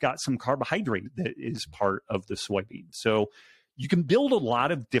then we've got some carbohydrate that is part of the soybean. So you can build a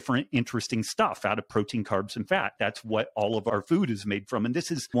lot of different interesting stuff out of protein, carbs, and fat. That's what all of our food is made from. And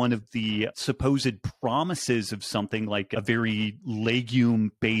this is one of the supposed promises of something like a very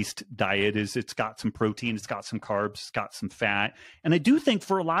legume-based diet is it's got some protein, it's got some carbs, it's got some fat. And I do think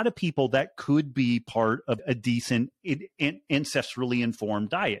for a lot of people that could be part of a decent ancestrally informed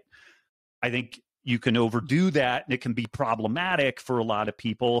diet. I think you can overdo that and it can be problematic for a lot of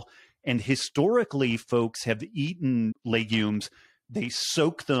people. And historically, folks have eaten legumes. They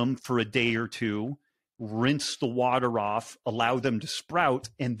soak them for a day or two, rinse the water off, allow them to sprout,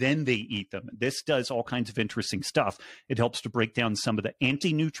 and then they eat them. This does all kinds of interesting stuff. It helps to break down some of the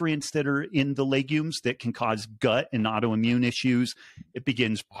anti-nutrients that are in the legumes that can cause gut and autoimmune issues. It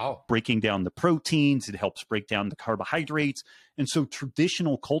begins breaking down the proteins. It helps break down the carbohydrates. And so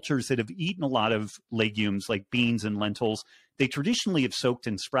traditional cultures that have eaten a lot of legumes like beans and lentils, they traditionally have soaked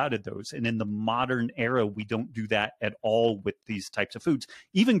and sprouted those. And in the modern era, we don't do that at all with these types of foods.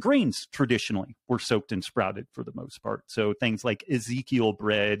 Even grains traditionally were soaked and sprouted for the most part. So things like Ezekiel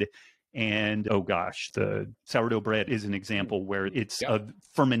bread and, the sourdough bread is an example where it's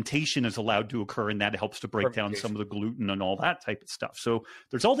fermentation is allowed to occur, and that helps to break down some of the gluten and all that type of stuff. So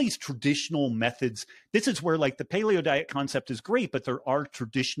there's all these traditional methods. This is where like the paleo diet concept is great, but there are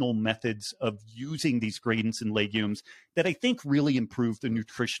traditional methods of using these grains and legumes that I think really improve the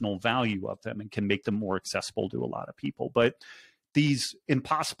nutritional value of them and can make them more accessible to a lot of people. But these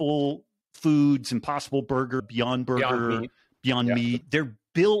Impossible Foods, Impossible Burger, Beyond Burger, Beyond Meat, they're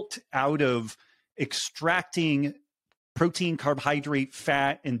built out of extracting protein, carbohydrate,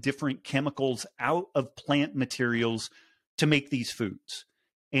 fat, and different chemicals out of plant materials to make these foods.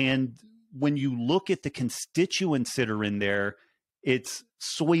 And when you look at the constituents that are in there, it's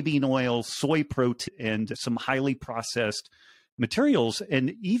soybean oil, soy protein, and some highly processed materials.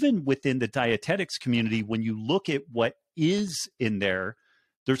 And even within the dietetics community, when you look at what is in there,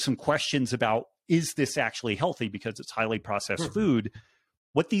 there's some questions about, is this actually healthy because it's highly processed food?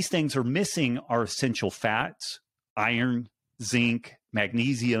 What these things are missing are essential fats, iron, zinc,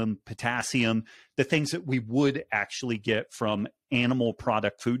 magnesium, potassium, the things that we would actually get from animal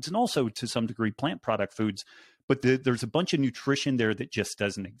product foods and also to some degree plant product foods. But there's a bunch of nutrition there that just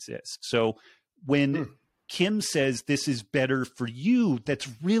doesn't exist. So when Kim says this is better for you, that's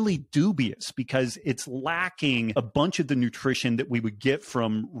really dubious because it's lacking a bunch of the nutrition that we would get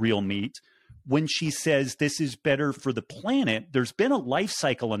from real meat. When she says this is better for the planet, there's been a life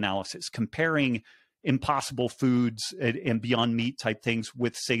cycle analysis comparing Impossible Foods and Beyond Meat type things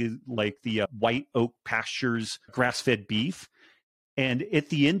with, say, like the White Oak Pastures grass-fed beef. And at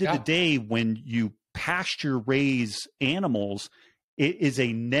the end of the day, when you pasture raise animals, it is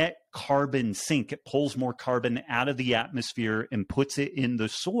a net carbon sink. It pulls more carbon out of the atmosphere and puts it in the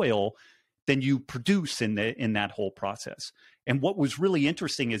soil than you produce in that whole process. And what was really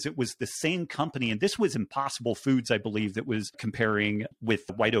interesting is it was the same company, and this was Impossible Foods, I believe, that was comparing with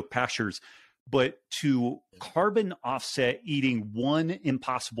White Oak Pastures, but to carbon offset eating one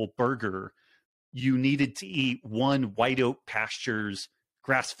Impossible Burger, you needed to eat one White Oak Pastures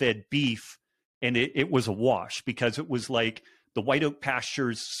grass-fed beef, and it was a wash because it was like the White Oak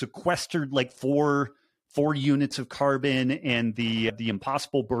Pastures sequestered like four units of carbon, and the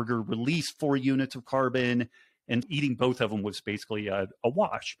Impossible Burger released 4 units of carbon, and eating both of them was basically a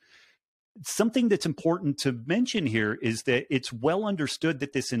wash. Something that's important to mention here is that it's well understood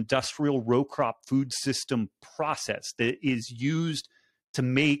that this industrial row crop food system process that is used to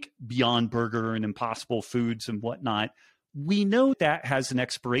make Beyond Burger and Impossible Foods and whatnot, we know that has an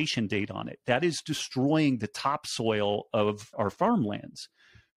expiration date on it. That is destroying the topsoil of our farmlands.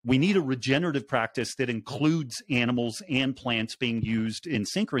 We need a regenerative practice that includes animals and plants being used in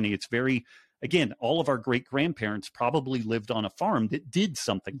synchrony. It's very, again, all of our great-grandparents probably lived on a farm that did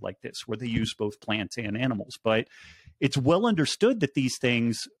something like this, where they used both plants and animals. But it's well understood that these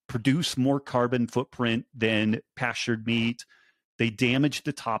things produce more carbon footprint than pastured meat. They damage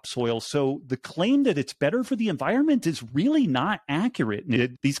the topsoil. So the claim that it's better for the environment is really not accurate.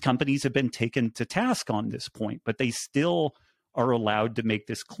 These companies have been taken to task on this point, but they still are allowed to make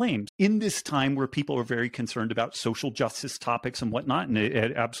this claim. In this time where people are very concerned about social justice topics and whatnot, and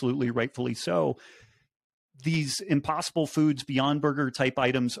absolutely rightfully so, these Impossible Foods, Beyond Burger type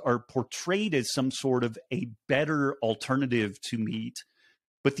items are portrayed as some sort of a better alternative to meat.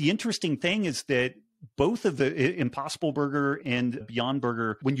 But the interesting thing is that both of the Impossible Burger and Beyond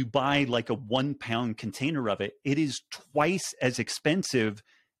Burger, when you buy like a 1 pound container of it, it is twice as expensive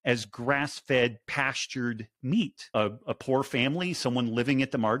as grass-fed pastured meat. A poor family, someone living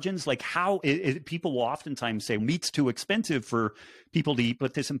at the margins, like people will oftentimes say meat's too expensive for people to eat,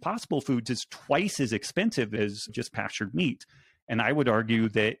 but this Impossible Foods is twice as expensive as just pastured meat. And I would argue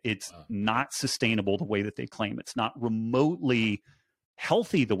that it's not sustainable the way that they claim. It's not remotely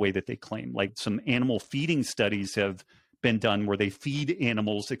healthy the way that they claim. Like some animal feeding studies have been done where they feed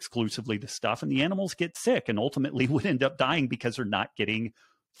animals exclusively the stuff, and the animals get sick and ultimately would end up dying because they're not getting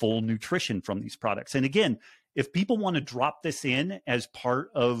full nutrition from these products. And again, if people want to drop this in as part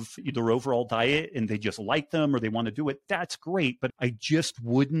of their overall diet and they just like them or they want to do it, that's great. But I just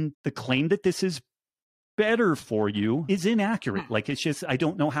wouldn't, the claim that this is better for you is inaccurate. Like, it's just, I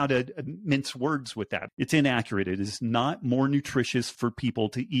don't know how to mince words with that. It's inaccurate. It is not more nutritious for people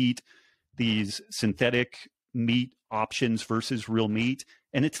to eat these synthetic meat options versus real meat,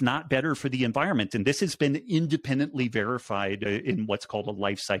 and it's not better for the environment. And this has been independently verified in what's called a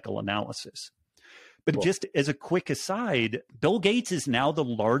life cycle analysis. But cool. Just as a quick aside, Bill Gates is now the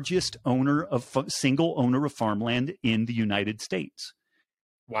largest single owner of farmland in the United States.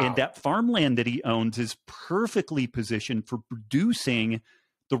 Wow. And that farmland that he owns is perfectly positioned for producing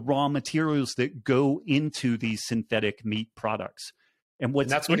the raw materials that go into these synthetic meat products. And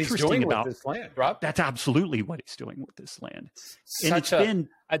that's what he's doing about with this land, Rob. That's absolutely what he's doing with this land. And it's been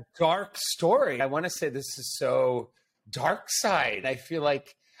a dark story. I want to say this is so dark side. I feel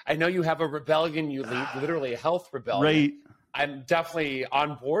like, I know you have a rebellion you lead, literally a health rebellion. Right. I'm definitely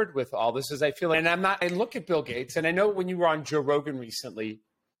on board with all this, as I feel like, and I look at Bill Gates, and I know when you were on Joe Rogan recently,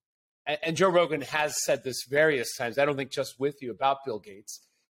 and Joe Rogan has said this various times, I don't think just with you, about Bill Gates,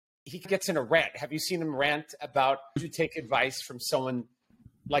 he gets in a rant. Have you seen him rant about, would you take advice from someone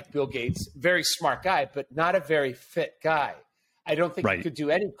like Bill Gates? Very smart guy, but not a very fit guy. I don't think he could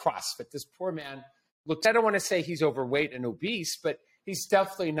do any CrossFit. This poor man looks, I don't want to say he's overweight and obese, but he's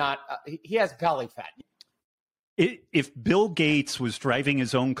definitely not, he has belly fat. If Bill Gates was driving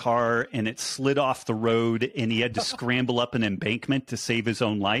his own car and it slid off the road and he had to scramble up an embankment to save his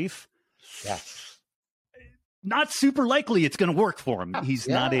own life, not super likely it's going to work for him. He's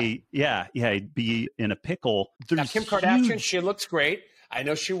not he'd be in a pickle. Now, Kim Kardashian, she looks great. I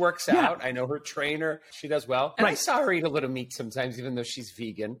know she works out. I know her trainer. She does well. And I saw her eat a little meat sometimes, even though she's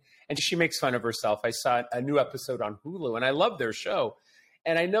vegan. And she makes fun of herself. I saw a new episode on Hulu, and I love their show.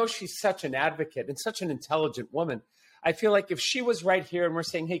 And I know she's such an advocate and such an intelligent woman. I feel like if she was right here and we're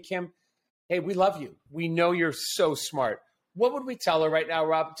saying, hey, Kim, hey, we love you. We know you're so smart. What would we tell her right now,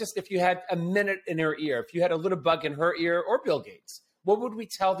 Rob? Just if you had a minute in her ear, if you had a little bug in her ear, or Bill Gates, what would we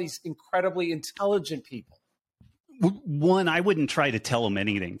tell these incredibly intelligent people? One, I wouldn't try to tell them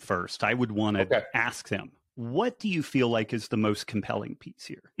anything first. I would want to ask them, what do you feel like is the most compelling piece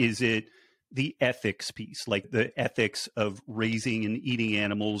here? Is it the ethics piece, like the ethics of raising and eating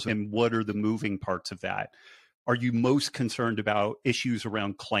animals, and what are the moving parts of that? Are you most concerned about issues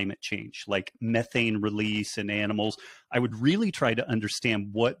around climate change, like methane release in animals? I would really try to understand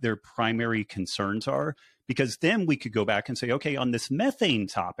what their primary concerns are, because then we could go back and say, okay, on this methane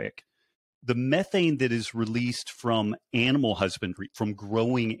topic, the methane that is released from animal husbandry, from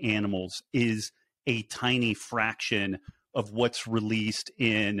growing animals, is a tiny fraction of what's released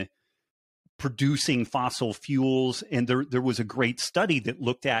in producing fossil fuels. And there was a great study that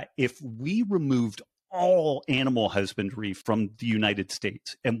looked at, if we removed all animal husbandry from the United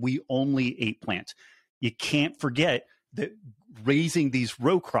States and we only ate plants, you can't forget that raising these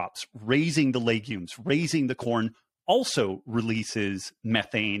row crops, raising the legumes, raising the corn also releases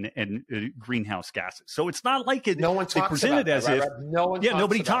methane and greenhouse gases. So it's not like it. No one talks about that, right?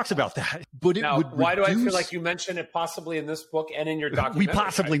 Nobody talks about that. But it would why do I feel like you mentioned it possibly in this book and in your documentary? We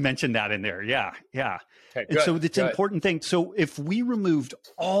possibly mentioned that in there. Yeah. Okay, and so it's an important thing. So if we removed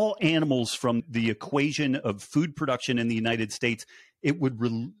all animals from the equation of food production in the United States, it would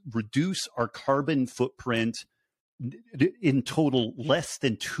reduce our carbon footprint in total less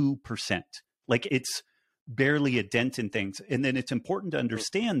than 2%. Like, it's barely a dent in things. And then it's important to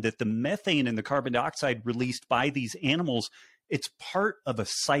understand that the methane and the carbon dioxide released by these animals, it's part of a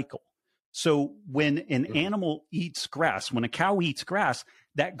cycle. So when an animal eats grass, when a cow eats grass,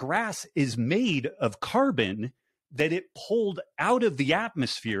 that grass is made of carbon that it pulled out of the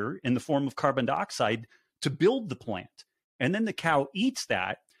atmosphere in the form of carbon dioxide to build the plant. And then the cow eats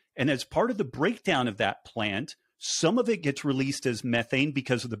that. And as part of the breakdown of that plant, some of it gets released as methane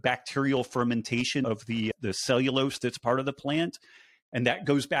because of the bacterial fermentation of the cellulose that's part of the plant. And that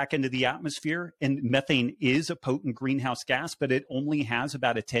goes back into the atmosphere. And methane is a potent greenhouse gas, but it only has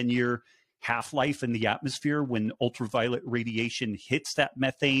about a 10-year half-life in the atmosphere. When ultraviolet radiation hits that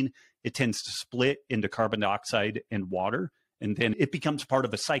methane, it tends to split into carbon dioxide and water. and then it becomes part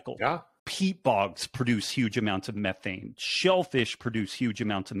of a cycle. Yeah. Peat bogs produce huge amounts of methane. Shellfish produce huge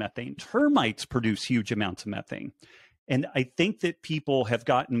amounts of methane. Termites produce huge amounts of methane. And I think that people have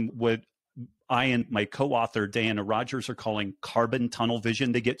gotten what I and my co-author, Diana Rogers, are calling carbon tunnel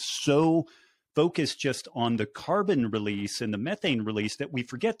vision. They get so focused just on the carbon release and the methane release that we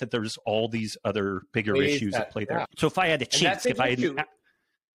forget that there's all these other bigger issues at play there. So if I had a chance, if I had an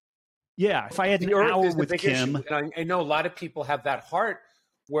hour with Kim. And I know a lot of people have that heart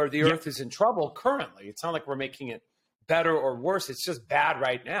where the Earth is in trouble currently. It's not like we're making it better or worse. It's just bad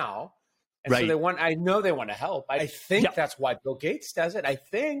right now. And so I know they want to help. I think that's why Bill Gates does it. I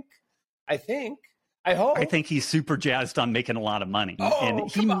hope. I think he's super jazzed on making a lot of money. Oh,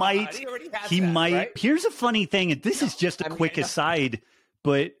 and he might. Right? Here's a funny thing. And this is just a quick aside,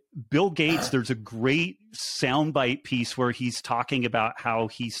 but Bill Gates, there's a great soundbite piece where he's talking about how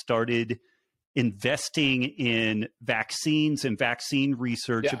he started investing in vaccines and vaccine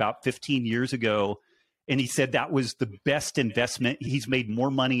research about 15 years ago. And he said that was the best investment. He's made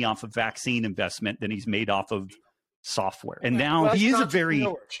more money off of vaccine investment than he's made off of software. And now he is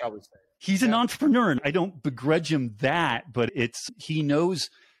he's an entrepreneur, and I don't begrudge him that, but he knows.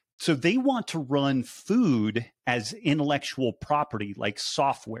 So they want to run food as intellectual property, like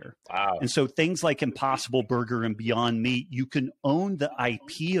software. Wow. And so things like Impossible Burger and Beyond Meat, you can own the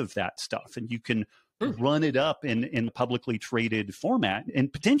IP of that stuff, and you can run it up in publicly traded format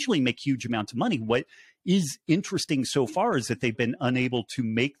and potentially make huge amounts of money. What is interesting so far is that they've been unable to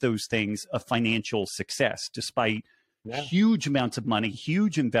make those things a financial success, despite huge amounts of money,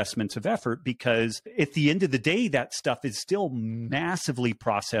 huge investments of effort, because at the end of the day, that stuff is still massively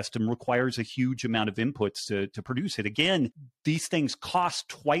processed and requires a huge amount of inputs to produce it. Again, these things cost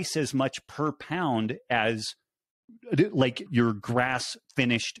twice as much per pound as like your grass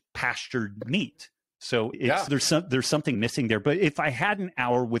finished pastured meat. So there's something missing there. But if I had an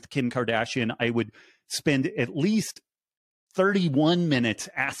hour with Kim Kardashian, I would spend at least 31 minutes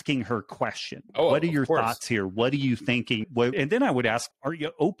asking her question. What are your thoughts here? What are you thinking? And then I would ask, are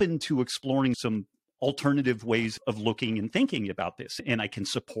you open to exploring some alternative ways of looking and thinking about this? And I can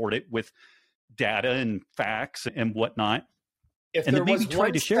support it with data and facts and whatnot. If there was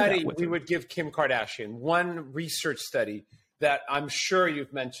one study we would give Kim Kardashian, one research study that I'm sure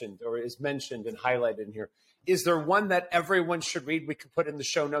you've mentioned or is mentioned and highlighted in here, is there one that everyone should read? We could put in the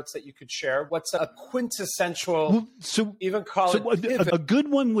show notes that you could share. What's a quintessential, a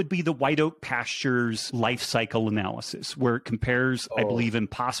good one would be the White Oak Pastures life cycle analysis, where it compares, I believe,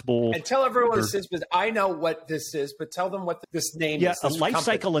 Impossible. And tell everyone what this is, because I know what this is, but tell them what this name is. Yeah, a life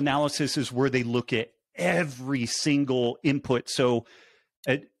cycle analysis is where they look at every single input. So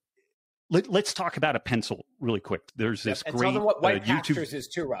let's talk about a pencil really quick. There's this great tell them what White Pastures is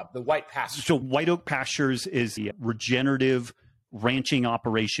too, Rob. The White Pastures. So White Oak Pastures is the regenerative ranching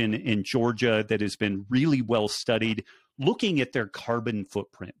operation in Georgia that has been really well studied, looking at their carbon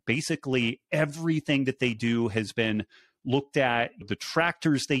footprint. Basically, everything that they do has been looked at, the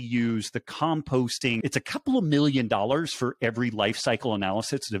tractors they use, the composting. It's a couple of $1 million for every life cycle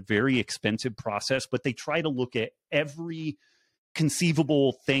analysis. It's a very expensive process, but they try to look at every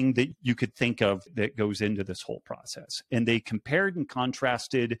conceivable thing that you could think of that goes into this whole process. And they compared and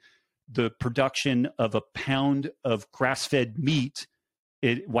contrasted the production of a pound of grass-fed meat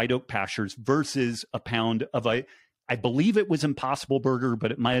at White Oak Pastures versus a pound of I believe it was Impossible Burger,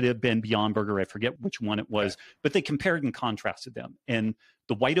 but it might have been Beyond Burger. I forget which one it was, but they compared and contrasted them. And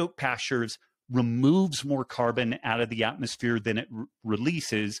the White Oak Pastures removes more carbon out of the atmosphere than it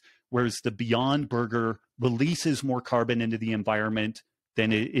releases, whereas the Beyond Burger releases more carbon into the environment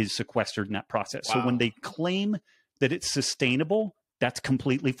than it is sequestered in that process. Wow. So when they claim that it's sustainable, that's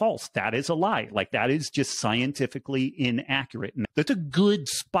completely false. That is a lie. Like, that is just scientifically inaccurate. And that's a good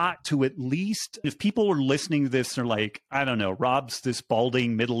spot to, at least, if people are listening to this, they're like, I don't know, Rob's this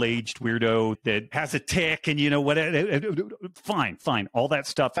balding, middle-aged weirdo that has a tick and, you know, what? Fine. All that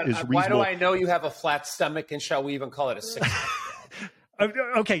stuff is reasonable. Why do I know you have a flat stomach, and shall we even call it a six?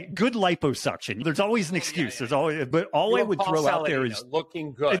 Okay, good liposuction. There's always an excuse. There's always, but all I would throw out there is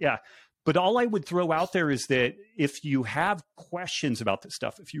looking good. Yeah. But all I would throw out there is that if you have questions about this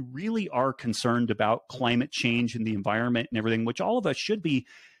stuff, if you really are concerned about climate change and the environment and everything, which all of us should be,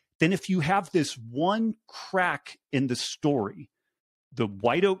 then if you have this one crack in the story, the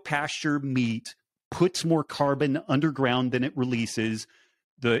White Oak Pasture meat puts more carbon underground than it releases,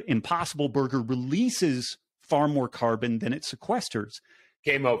 the Impossible Burger releases far more carbon than it sequesters.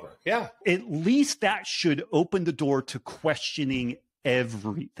 Game over. Yeah. At least that should open the door to questioning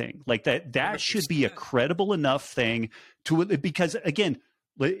everything. Like that 100%. Should be a credible enough thing to, because again,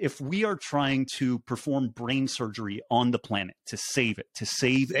 If we are trying to perform brain surgery on the planet to save it, to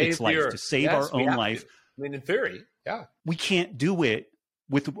save its life, to save our own life, I mean, in theory, yeah, we can't do it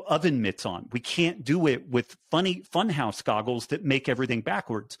with oven mitts on. We can't do it with funny funhouse goggles that make everything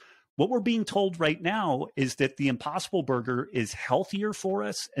backwards. What we're being told right now is that the Impossible Burger is healthier for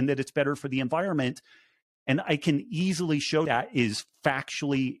us and that it's better for the environment. And I can easily show that is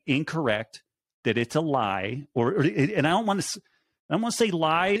factually incorrect, that it's a lie, and I don't want to say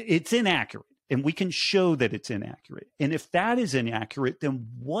lie, it's inaccurate. And we can show that it's inaccurate. And if that is inaccurate, then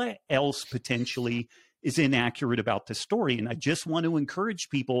what else potentially is inaccurate about this story? And I just want to encourage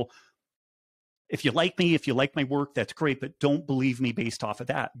people, if you like me, if you like my work, that's great, but don't believe me based off of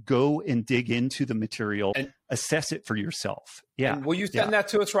that. Go and dig into the material and assess it for yourself. Yeah. And will you send that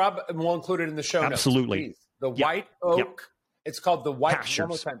to us, Rob? And we'll include it in the show notes. Absolutely. The White Oak. It's called the White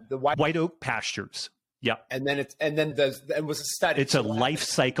Pastures. The White Oak Pastures. Yeah. And then it was a study. It's a life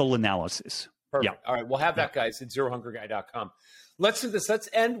cycle analysis. Perfect. Yeah. All right. We'll have that, guys, at zerohungerguy.com. Let's do this. Let's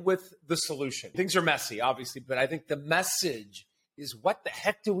end with the solution. Things are messy, obviously, but I think the message is, what the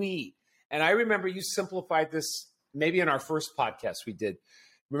heck do we eat? And I remember you simplified this maybe in our first podcast we did.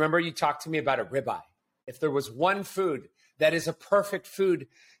 Remember you talked to me about a ribeye. If there was one food that is a perfect food,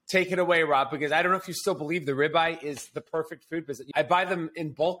 take it away, Rob, because I don't know if you still believe the ribeye is the perfect food, because I buy them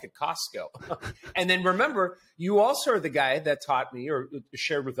in bulk at Costco. And then remember, you also are the guy that taught me, or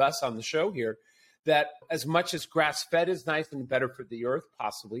shared with us on the show here, that as much as grass-fed is nice and better for the earth,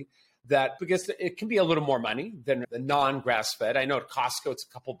 possibly, that because it can be a little more money than the non-grass-fed. I know at Costco it's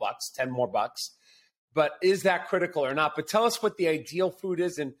a couple bucks, 10 more bucks. But is that critical or not? But tell us what the ideal food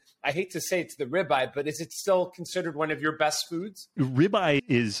is. And I hate to say it's the ribeye, but is it still considered one of your best foods? Ribeye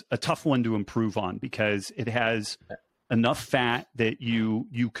is a tough one to improve on because it has enough fat that you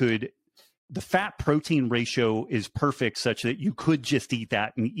could, the fat protein ratio is perfect such that you could just eat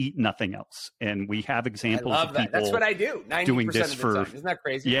that and eat nothing else. And we have examples of people. That's what I do. 90% doing this of the time. Isn't that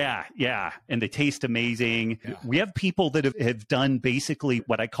crazy? Yeah. And they taste amazing. Yeah. We have people that have done basically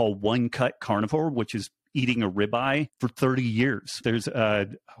what I call one cut carnivore, which is eating a ribeye for 30 years. There's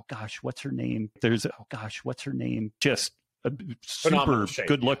what's her name? Just super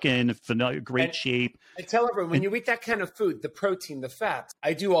good looking, great shape. I tell everyone, when you eat that kind of food, the protein, the fats,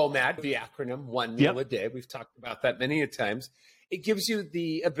 I do OMAD, the acronym, one meal a day. We've talked about that many a times. It gives you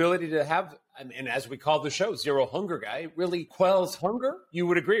the ability to have, and as we call the show, Zero Hunger Guy, it really quells hunger. You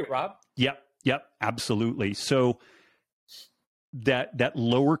would agree, Rob? Yep, absolutely. So that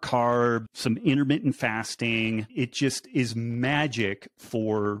lower carb, some intermittent fasting, it just is magic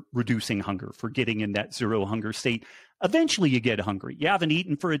for reducing hunger, for getting in that zero hunger state. Eventually you get hungry. You haven't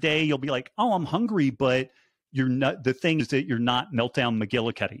eaten for a day. You'll be like, oh, I'm hungry, but you're not, the thing is that you're not Meltdown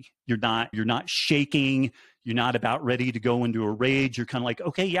McGillicuddy. You're not shaking. You're not about ready to go into a rage. You're kind of like,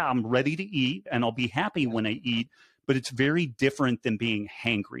 okay, yeah, I'm ready to eat and I'll be happy when I eat. But it's very different than being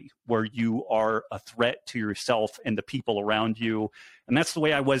hangry, where you are a threat to yourself and the people around you. And that's the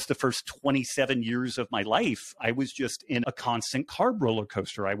way I was the first 27 years of my life. I was just in a constant carb roller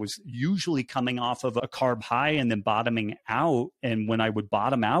coaster. I was usually coming off of a carb high and then bottoming out. And when I would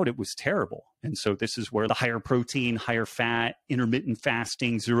bottom out, it was terrible. And so this is where the higher protein, higher fat, intermittent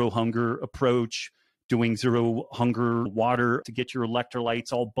fasting, zero hunger approach, doing zero hunger water to get your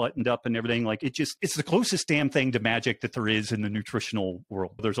electrolytes all buttoned up and everything. Like it's the closest damn thing to magic that there is in the nutritional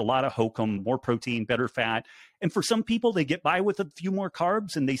world. There's a lot of hokum, more protein, better fat. And for some people, they get by with a few more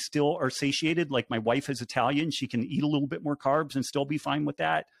carbs and they still are satiated. Like my wife is Italian. She can eat a little bit more carbs and still be fine with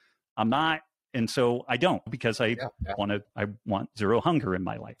that. I'm not. And so I don't, because I want zero hunger in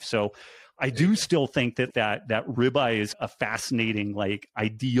my life. So I do still think that ribeye is a fascinating, like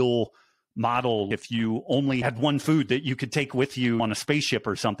ideal model. If you only had one food that you could take with you on a spaceship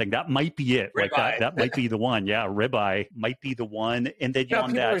or something, that might be it. Ribeye. Like that might be the one. Yeah, ribeye might be the one. And then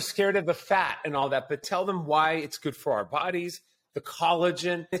people are scared of the fat and all that, but tell them why it's good for our bodies, the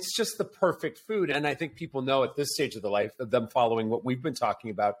collagen. It's just the perfect food. And I think people know at this stage of the life of them following what we've been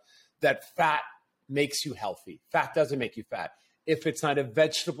talking about, that fat makes you healthy. Fat doesn't make you fat. If it's not a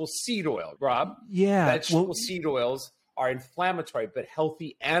vegetable seed oil, Rob. Yeah. Vegetable seed oils are inflammatory, but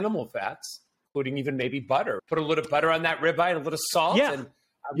healthy animal fats, including even maybe butter. Put a little butter on that ribeye and a little salt. Yeah. And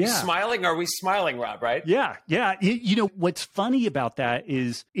are we smiling? Are we smiling, Rob, right? Yeah. You know, what's funny about that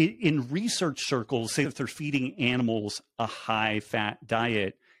is in research circles, say if they're feeding animals a high-fat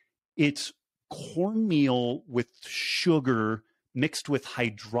diet, it's cornmeal with sugar mixed with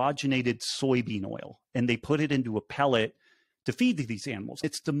hydrogenated soybean oil, and they put it into a pellet to feed these animals.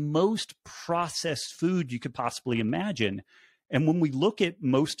 It's the most processed food you could possibly imagine. And when we look at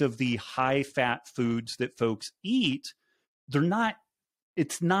most of the high-fat foods that folks eat, they're not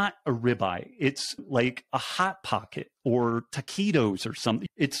it's not a ribeye. It's like a Hot Pocket or taquitos or something.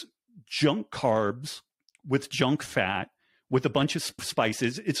 It's junk carbs with junk fat with a bunch of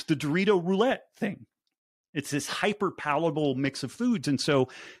spices. It's the Dorito roulette thing. It's this hyper palatable mix of foods. And so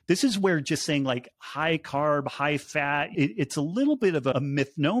this is where just saying like high carb, high fat, it's a little bit of a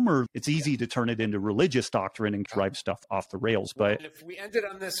misnomer. It's easy to turn it into religious doctrine and drive stuff off the rails. But and if we ended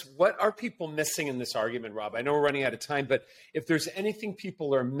on this, what are people missing in this argument, Rob? I know we're running out of time, but if there's anything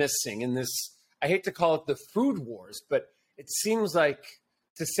people are missing in this, I hate to call it the food wars, but it seems like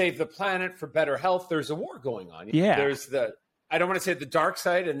to save the planet for better health, there's a war going on. Yeah. There's I don't want to say the dark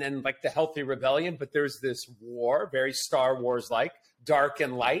side and then like the healthy rebellion, but there's this war, very Star Wars-like, dark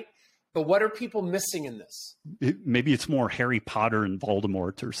and light. But what are people missing in this? Maybe it's more Harry Potter and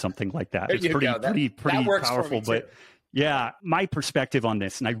Voldemort or something like that. It's pretty powerful. But yeah, my perspective on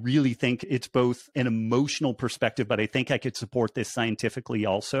this, and I really think it's both an emotional perspective, but I think I could support this scientifically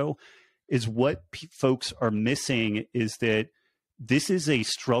also, is what folks are missing is that this is a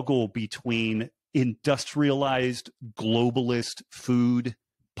struggle between industrialized globalist food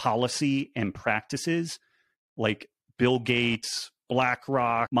policy and practices like Bill Gates,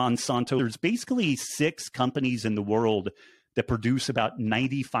 BlackRock, Monsanto. There's basically 6 companies in the world that produce about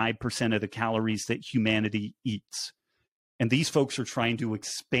 95% of the calories that humanity eats. And these folks are trying to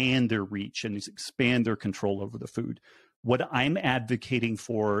expand their reach and expand their control over the food. What I'm advocating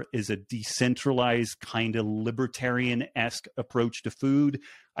for is a decentralized kind of libertarian-esque approach to food.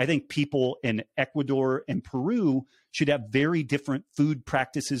 I think people in Ecuador and Peru should have very different food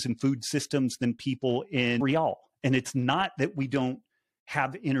practices and food systems than people in Real. And it's not that we don't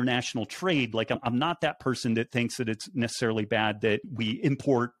have international trade. Like I'm not that person that thinks that it's necessarily bad that we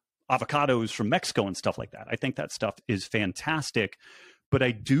import avocados from Mexico and stuff like that. I think that stuff is fantastic. But I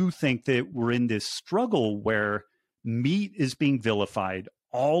do think that we're in this struggle where meat is being vilified.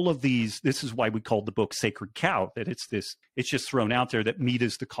 All of these, this is why we called the book Sacred Cow, that it's just thrown out there that meat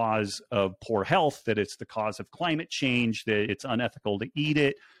is the cause of poor health, that it's the cause of climate change, that it's unethical to eat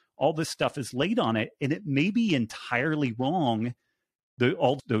it. All this stuff is laid on it, and it may be entirely wrong,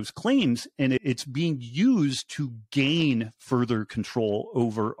 all those claims, and it's being used to gain further control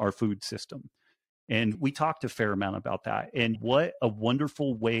over our food system. And we talked a fair amount about that. And what a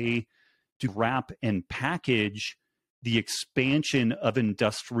wonderful way to wrap and package the expansion of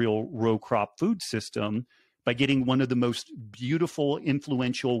industrial row crop food system by getting one of the most beautiful,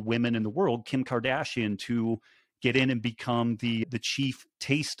 influential women in the world, Kim Kardashian, to get in and become the chief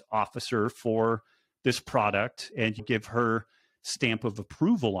taste officer for this product and give her stamp of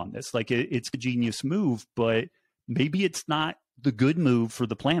approval on this. Like it's a genius move, but maybe it's not the good move for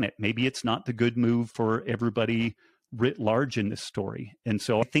the planet. Maybe it's not the good move for everybody writ large in this story. And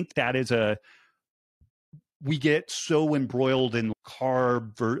so I think that is we get so embroiled in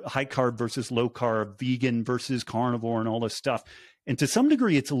high carb versus low carb, vegan versus carnivore and all this stuff. And to some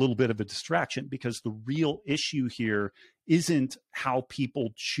degree, it's a little bit of a distraction because the real issue here isn't how people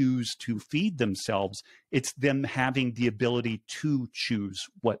choose to feed themselves. It's them having the ability to choose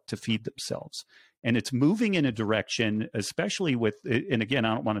what to feed themselves. And it's moving in a direction, especially with, and again,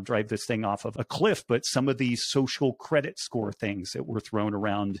 I don't want to drive this thing off of a cliff, but some of these social credit score things that were thrown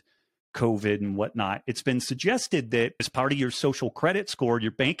around COVID and whatnot. It's been suggested that as part of your social credit score,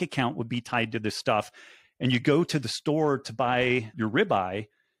 your bank account would be tied to this stuff. And you go to the store to buy your ribeye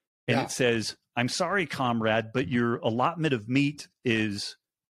and it says, I'm sorry, comrade, but your allotment of meat is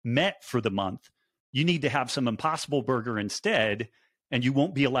met for the month. You need to have some Impossible Burger instead, and you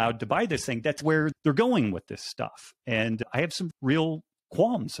won't be allowed to buy this thing. That's where they're going with this stuff. And I have some real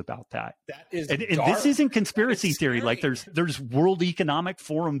qualms about that. That is and this isn't conspiracy theory. Like there's World Economic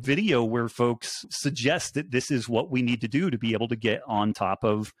Forum video where folks suggest that this is what we need to do to be able to get on top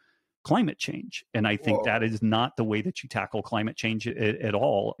of climate change. And I think that is not the way that you tackle climate change at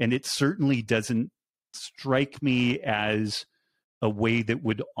all. And it certainly doesn't strike me as a way that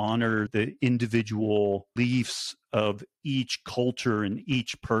would honor the individual beliefs of each culture and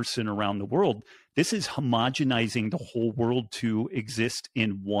each person around the world. This is homogenizing the whole world to exist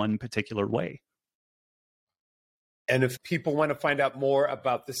in one particular way. And if people want to find out more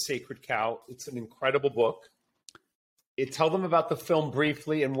about The Sacred Cow, it's an incredible book. Tell them about the film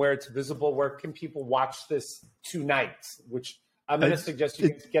briefly and where it's visible. Where can people watch this tonight? Which I'm going to suggest you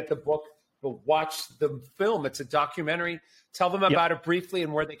guys get the book, but watch the film. It's a documentary. Tell them about it briefly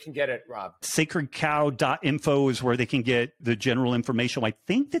and where they can get it, Rob. Sacredcow.info is where they can get the general information. I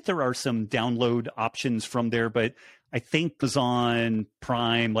think that there are some download options from there, but I think Amazon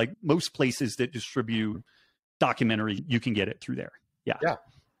Prime, like most places that distribute documentary, you can get it through there. Yeah.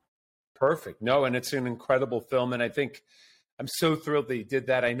 Perfect. No, and it's an incredible film. And I think I'm so thrilled that you did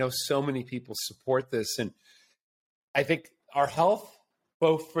that. I know so many people support this. And I think our health,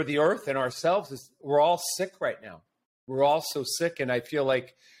 both for the earth and ourselves, is we're all sick right now. We're all so sick. And I feel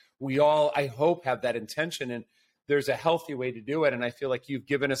like we all, I hope, have that intention. And there's a healthy way to do it. And I feel like you've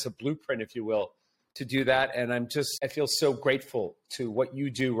given us a blueprint, if you will, to do that. And I feel so grateful to what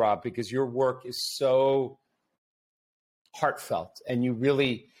you do, Rob, because your work is so heartfelt and you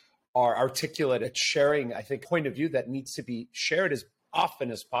really are articulate at sharing, I think, point of view that needs to be shared as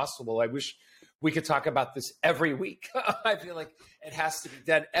often as possible. I wish we could talk about this every week. I feel like it has to be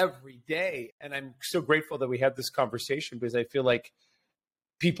done every day. And I'm so grateful that we had this conversation because I feel like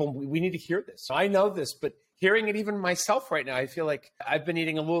people, we need to hear this. I know this, but hearing it even myself right now, I feel like I've been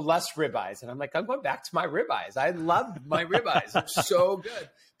eating a little less ribeyes. And I'm like, I'm going back to my ribeyes. I love my ribeyes. They're so good.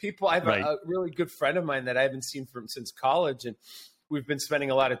 I have a really good friend of mine that I haven't seen since college. And we've been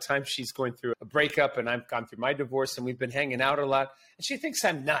spending a lot of time. She's going through a breakup and I've gone through my divorce and we've been hanging out a lot. And she thinks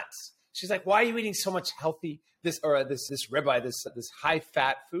I'm nuts. She's like, why are you eating so much healthy, this ribeye, this high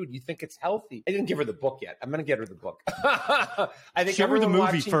fat food? You think it's healthy? I didn't give her the book yet. I'm going to get her the book. I think show her the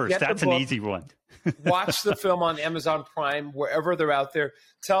movie first. That's an easy one. Watch the film on Amazon Prime, wherever they're out there.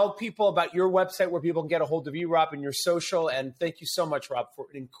 Tell people about your website where people can get a hold of you, Rob, and your social. And thank you so much, Rob, for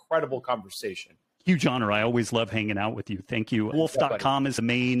an incredible conversation. Huge honor. I always love hanging out with you. Thank you. Wolf.com is the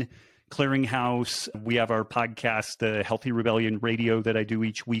main clearinghouse. We have our podcast, the Healthy Rebellion Radio, that I do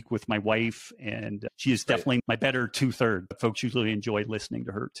each week with my wife. And she is definitely my better 2/3. Folks usually enjoy listening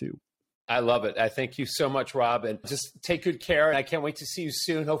to her too. I love it. I thank you so much, Rob. And just take good care. And I can't wait to see you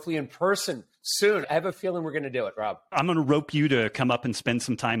soon, hopefully in person soon. I have a feeling we're going to do it, Rob. I'm going to rope you to come up and spend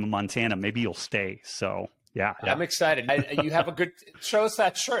some time in Montana. Maybe you'll stay. So yeah. I'm excited. You have a good, show us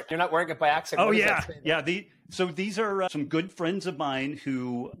that shirt. You're not wearing it by accident. Oh, yeah. Yeah. So these are some good friends of mine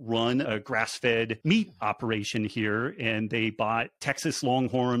who run a grass-fed meat operation here, and they bought Texas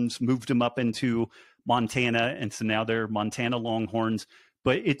Longhorns, moved them up into Montana, and so now they're Montana Longhorns.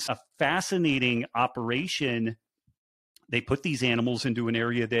 But it's a fascinating operation. They put these animals into an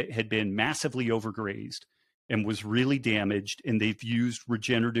area that had been massively overgrazed and was really damaged, and they've used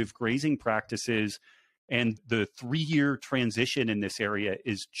regenerative grazing practices. And the 3-year transition in this area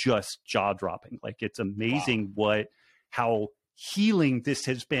is just jaw-dropping. Like, it's amazing how healing this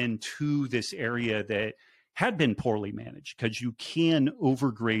has been to this area that had been poorly managed, because you can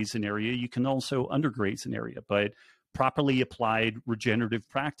overgraze an area. You can also undergraze an area, but properly applied regenerative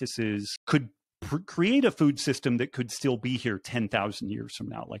practices could create a food system that could still be here 10,000 years from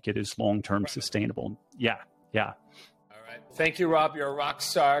now. Like, it is long-term sustainable. Yeah. Yeah. All right. Thank you, Rob. You're a rock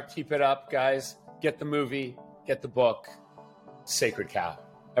star. Keep it up, guys. Get the movie, get the book. Sacred Cow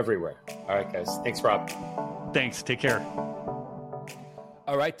everywhere. All right, guys. Thanks, Rob. Thanks. Take care.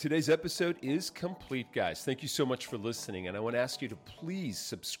 All right, today's episode is complete, guys. Thank you so much for listening. And I want to ask you to please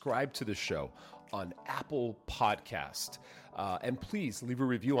subscribe to the show on Apple Podcast. And please leave a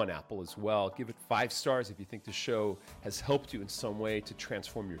review on Apple as well. Give it 5 stars if you think the show has helped you in some way to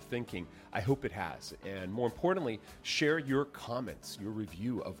transform your thinking. I hope it has. And more importantly, share your comments, your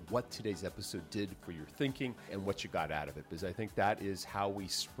review of what today's episode did for your thinking and what you got out of it, because I think that is how we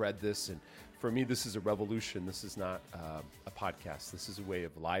spread this. And for me, this is a revolution. This is not a podcast. This is a way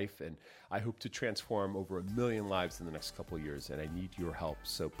of life. And I hope to transform over 1 million lives in the next couple of years. And I need your help.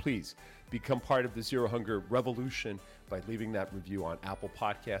 So please become part of the Zero Hunger revolution by leaving that review on Apple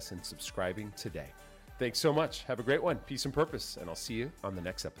Podcasts and subscribing today. Thanks so much. Have a great one. Peace and purpose. And I'll see you on the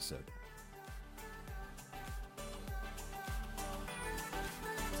next episode.